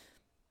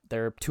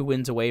they're 2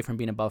 wins away from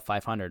being above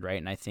 500, right?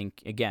 And I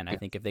think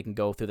if they can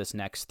go through this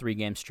next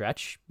 3-game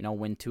stretch,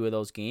 win 2 of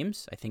those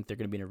games, I think they're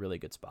going to be in a really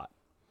good spot.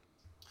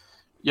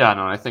 Yeah,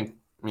 no, I think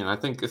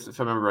if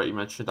I remember right, you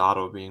mentioned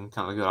Ottawa being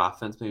kind of a good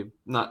offense, maybe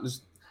not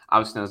just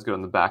obviously not as good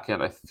on the back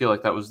end. I feel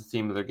like that was the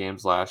theme of their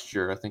games last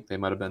year. I think they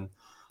might have been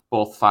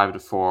both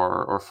 5-4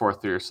 or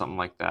 4-3 or something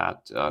like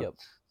that. Yep.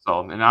 So,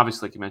 and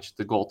obviously, like you mentioned,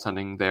 the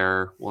goaltending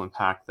there will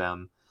impact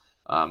them.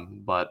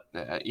 But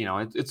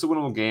it's a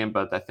winnable game,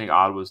 but I think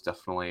Ottawa's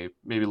definitely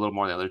maybe a little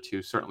more than the other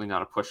two. Certainly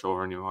not a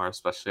pushover anymore,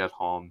 especially at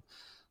home.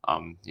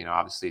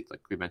 Obviously,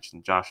 like we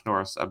mentioned, Josh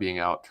Norris being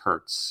out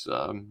hurts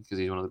because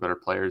he's one of the better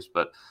players,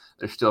 but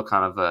they're still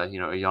kind of a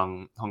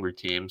young, hungry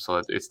team,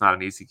 so it's not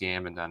an easy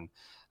game. And then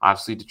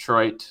obviously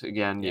Detroit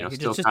again,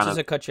 still just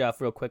to cut you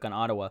off real quick on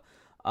Ottawa.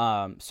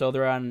 So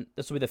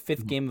this will be the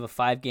 5th game of a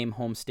 5-game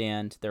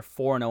homestand. They're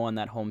 4-0 on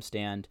that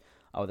homestand.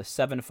 With a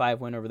 7-5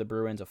 win over the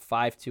Bruins, a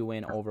 5-2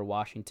 win over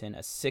Washington,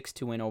 a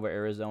 6-2 win over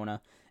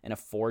Arizona, and a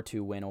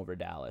 4-2 win over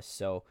Dallas.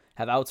 So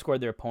have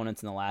outscored their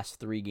opponents in the last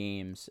 3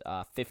 games,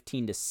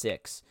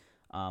 15-6.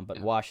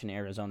 But Washington,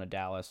 Arizona,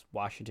 Dallas,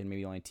 Washington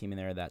maybe the only team in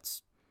there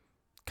that's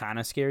kind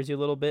of scares you a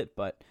little bit.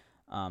 But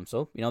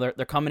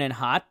they're coming in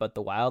hot. But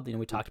the Wild,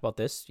 we talked about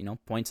this.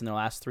 Points in their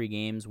last 3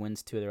 games,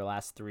 wins 2 of their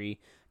last 3,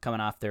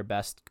 coming off their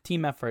best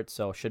team effort.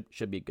 So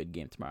should be a good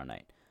game tomorrow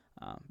night.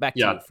 Back to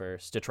you for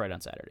Detroit on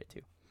Saturday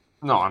too.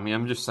 No,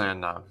 I'm just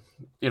saying,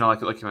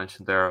 like you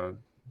mentioned there,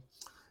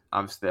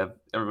 obviously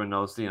everyone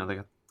knows, they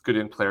got good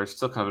young players,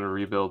 still kind of in a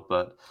rebuild,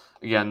 but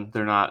again,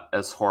 they're not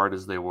as hard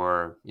as they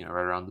were, right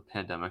around the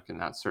pandemic in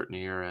that certain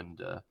year.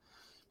 And,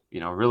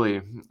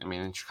 really,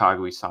 in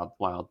Chicago, we saw the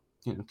Wild,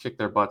 kick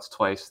their butts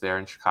twice there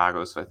in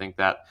Chicago. So I think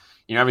that,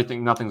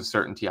 nothing's a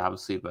certainty,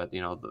 obviously, but,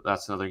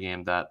 that's another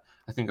game that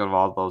I think of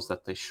all those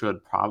that they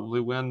should probably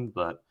win.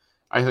 But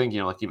I think,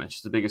 like you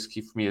mentioned, the biggest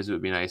key for me is it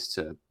would be nice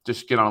to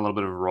just get on a little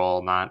bit of a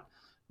roll, not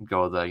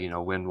go the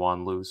win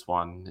 1, lose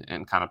 1,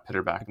 and kind of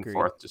pitter back and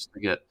forth just to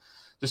get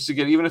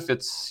even if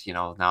it's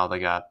now they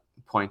got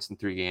points in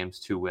 3 games,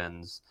 2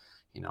 wins.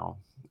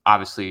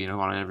 Obviously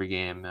on every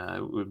game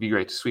it would be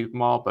great to sweep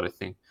them all, but I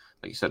think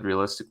like you said,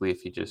 realistically,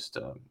 if you just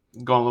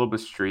go on a little bit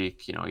of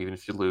streak, even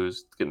if you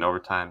lose, get in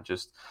overtime,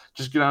 just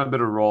get on a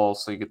bit of roll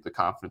so you get the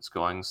confidence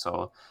going.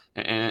 So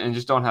and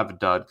just don't have a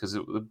dud, because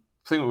the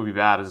thing that would be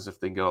bad is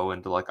if they go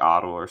into like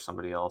Ottawa or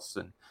somebody else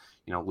and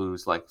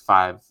lose like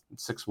 5-6-1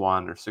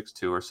 or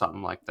 6-2 or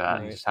something like that,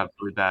 right, and just have a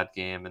really bad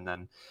game, and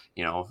then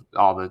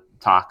all the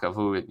talk of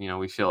who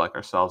we feel like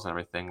ourselves and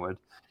everything would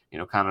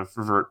kind of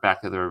revert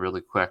back to there really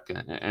quick,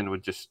 and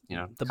would just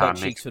the butt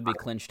cheeks would be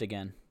clinched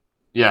again.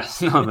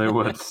 Yes, no, they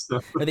would.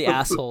 Or the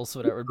assholes,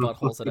 whatever,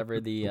 buttholes,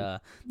 whatever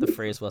the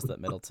phrase was that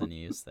Middleton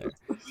used there.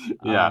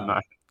 Yeah, no.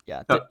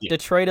 Yeah,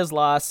 Detroit has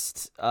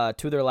lost 2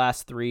 of their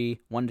last 3,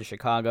 1 to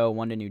Chicago,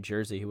 1 to New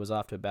Jersey, who was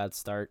off to a bad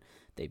start.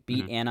 They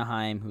beat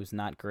Anaheim, who's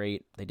not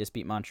great. They just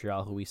beat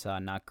Montreal, who we saw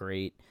not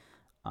great.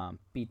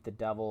 Beat the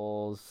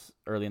Devils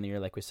early in the year,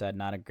 like we said,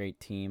 not a great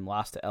team.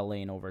 Lost to LA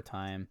in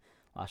overtime.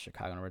 Lost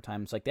Chicago in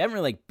overtime. It's like they haven't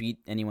really beat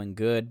anyone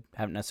good.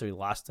 Haven't necessarily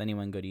lost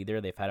anyone good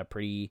either. They've had a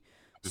pretty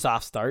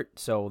soft start.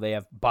 So they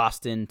have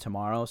Boston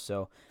tomorrow.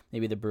 So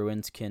maybe the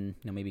Bruins can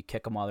maybe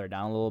kick them while they're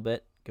down a little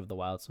bit, give the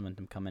Wild some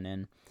momentum coming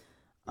in.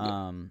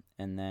 And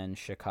then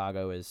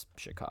Chicago is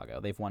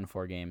Chicago. They've won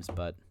 4 games,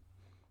 but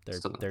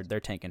they're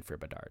tanking for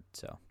Bedard.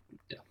 So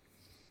yeah,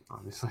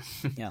 obviously.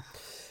 Yeah.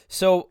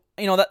 So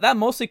that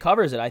mostly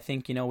covers it. I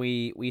think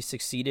we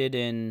succeeded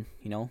in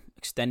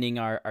extending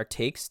our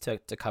takes to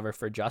cover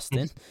for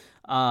Justin.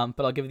 But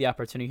I'll give you the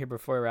opportunity here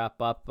before we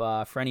wrap up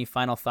for any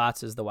final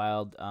thoughts as the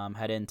Wild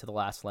head into the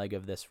last leg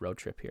of this road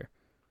trip here.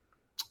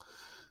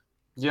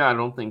 Yeah, I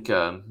don't think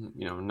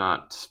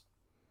not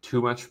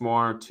too much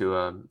more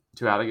to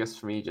add. I guess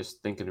for me,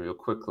 just thinking real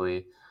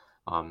quickly,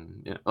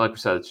 like we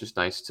said, it's just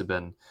nice to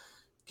been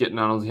getting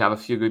not only have a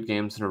few good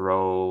games in a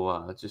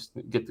row, just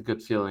get the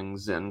good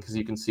feelings in, because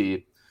you can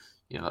see,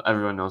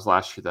 everyone knows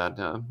last year that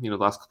the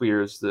last couple of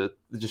years the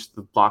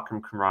locker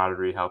room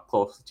camaraderie, how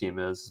close the team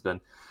has been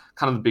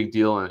kind of the big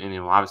deal, and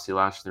obviously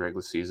last year in the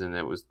regular season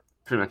it was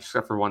pretty much,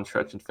 except for one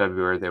stretch in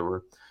February, they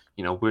were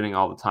winning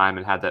all the time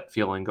and had that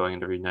feeling going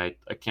into every night.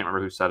 I can't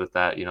remember who said it,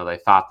 that they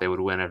thought they would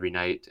win every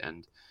night,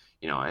 and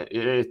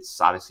it's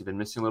obviously been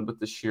missing a little bit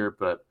this year,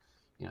 but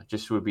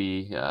just would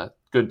be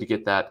good to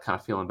get that kind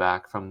of feeling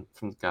back from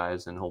the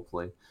guys, and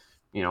hopefully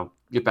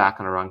get back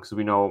on a run, because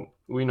we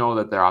know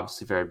that they're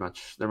obviously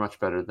they're much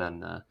better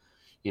than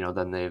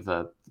than they've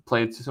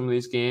played some of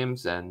these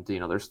games, and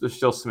there's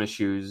still some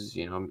issues,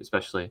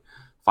 especially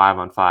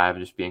 5-on-5,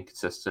 just being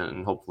consistent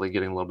and hopefully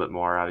getting a little bit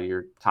more out of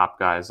your top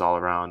guys all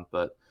around.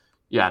 But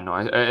yeah, no,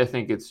 I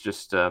think it's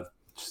just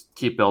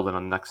keep building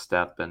on the next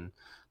step, and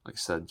like I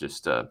said,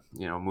 just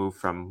move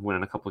from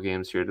winning a couple of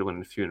games here to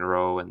winning a few in a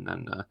row, and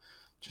then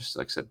just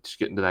like I said, just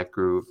get into that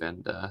groove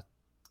and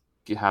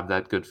have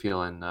that good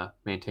feeling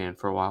maintained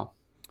for a while.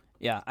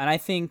 Yeah, and I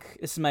think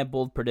this is my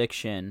bold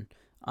prediction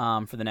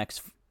for the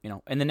next,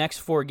 in the next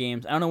 4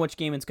 games. I don't know which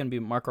game it's going to be.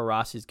 Marco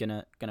Rossi's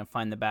gonna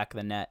find the back of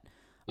the net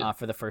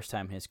for the first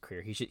time in his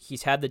career.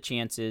 He's had the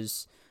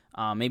chances,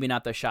 maybe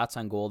not the shots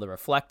on goal to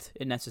reflect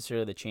it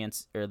necessarily, the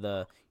chance or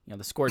the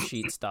the score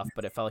sheet stuff,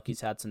 but it felt like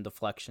he's had some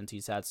deflections.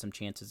 He's had some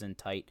chances in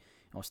tight.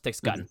 Sticks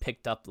gotten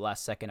picked up the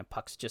last second, and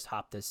pucks just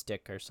hopped his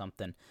stick or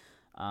something.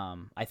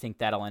 I think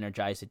that'll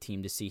energize the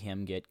team to see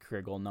him get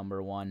career goal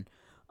number 1.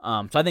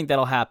 So I think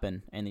that'll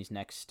happen in these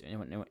next.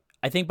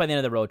 I think by the end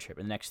of the road trip,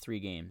 in the next 3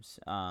 games.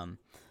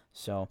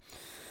 So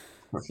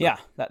yeah,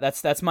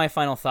 that's my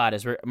final thought.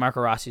 Is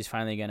Marco Rossi's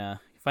finally gonna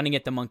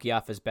get the monkey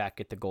off his back,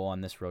 get the goal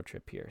on this road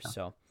trip here.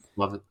 So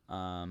love it.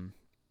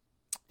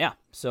 Yeah.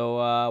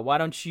 So why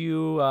don't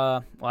you?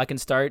 Well, I can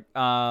start.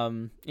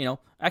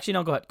 Actually,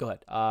 no. Go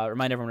ahead.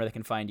 Remind everyone where they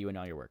can find you and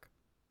all your work.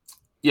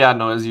 Yeah,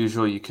 no, as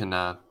usual, you can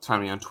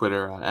find me on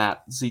Twitter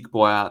at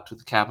ZekeBoyat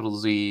with a capital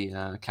Z,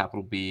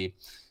 capital B.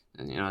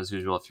 And, as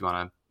usual, if you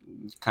want to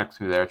connect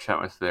with me there,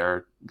 chat with me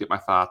there, get my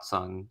thoughts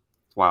on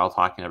Wild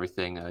hockey and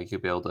everything,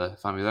 you'll be able to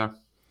find me there.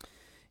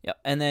 Yep.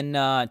 And then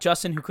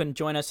Justin, who couldn't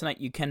join us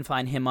tonight, you can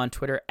find him on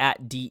Twitter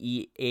at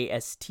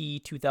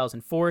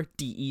DEAST2004,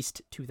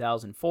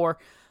 DEAST2004.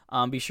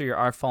 Be sure you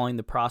are following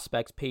the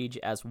Prospects page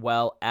as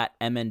well at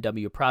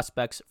MNW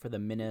Prospects for the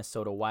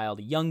Minnesota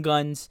Wild Young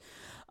Guns.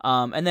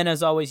 And then,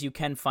 as always, you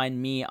can find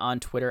me on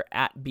Twitter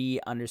at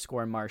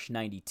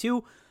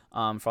B_Marsh92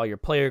 for all your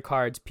player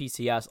cards,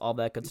 PCS, all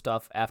that good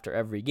stuff after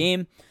every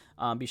game.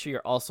 Be sure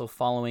you're also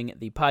following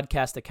the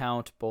podcast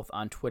account both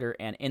on Twitter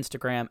and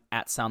Instagram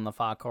at Sound the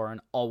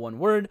Foghorn, all one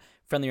word.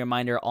 Friendly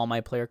reminder, all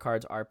my player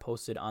cards are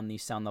posted on the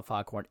Sound the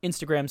Foghorn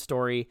Instagram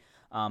story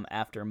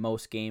after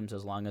most games,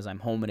 as long as I'm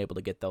home and able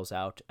to get those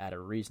out at a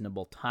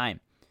reasonable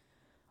time.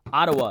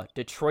 Ottawa,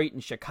 Detroit,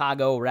 and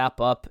Chicago wrap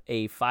up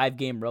a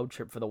 5-game road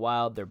trip for the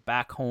Wild. They're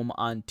back home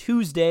on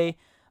Tuesday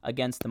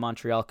against the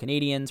Montreal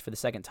Canadiens for the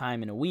second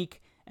time in a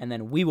week. And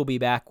then we will be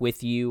back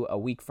with you a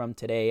week from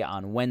today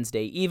on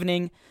Wednesday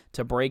evening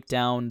to break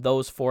down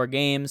those 4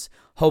 games.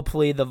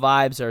 Hopefully the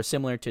vibes are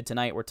similar to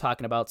tonight. We're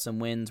talking about some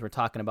wins. We're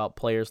talking about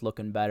players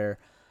looking better.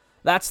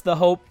 That's the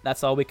hope.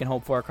 That's all we can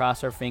hope for.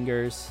 Cross our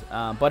fingers.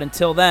 But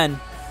until then,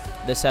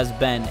 this has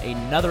been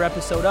another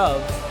episode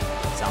of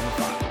Sound the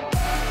Foghorn.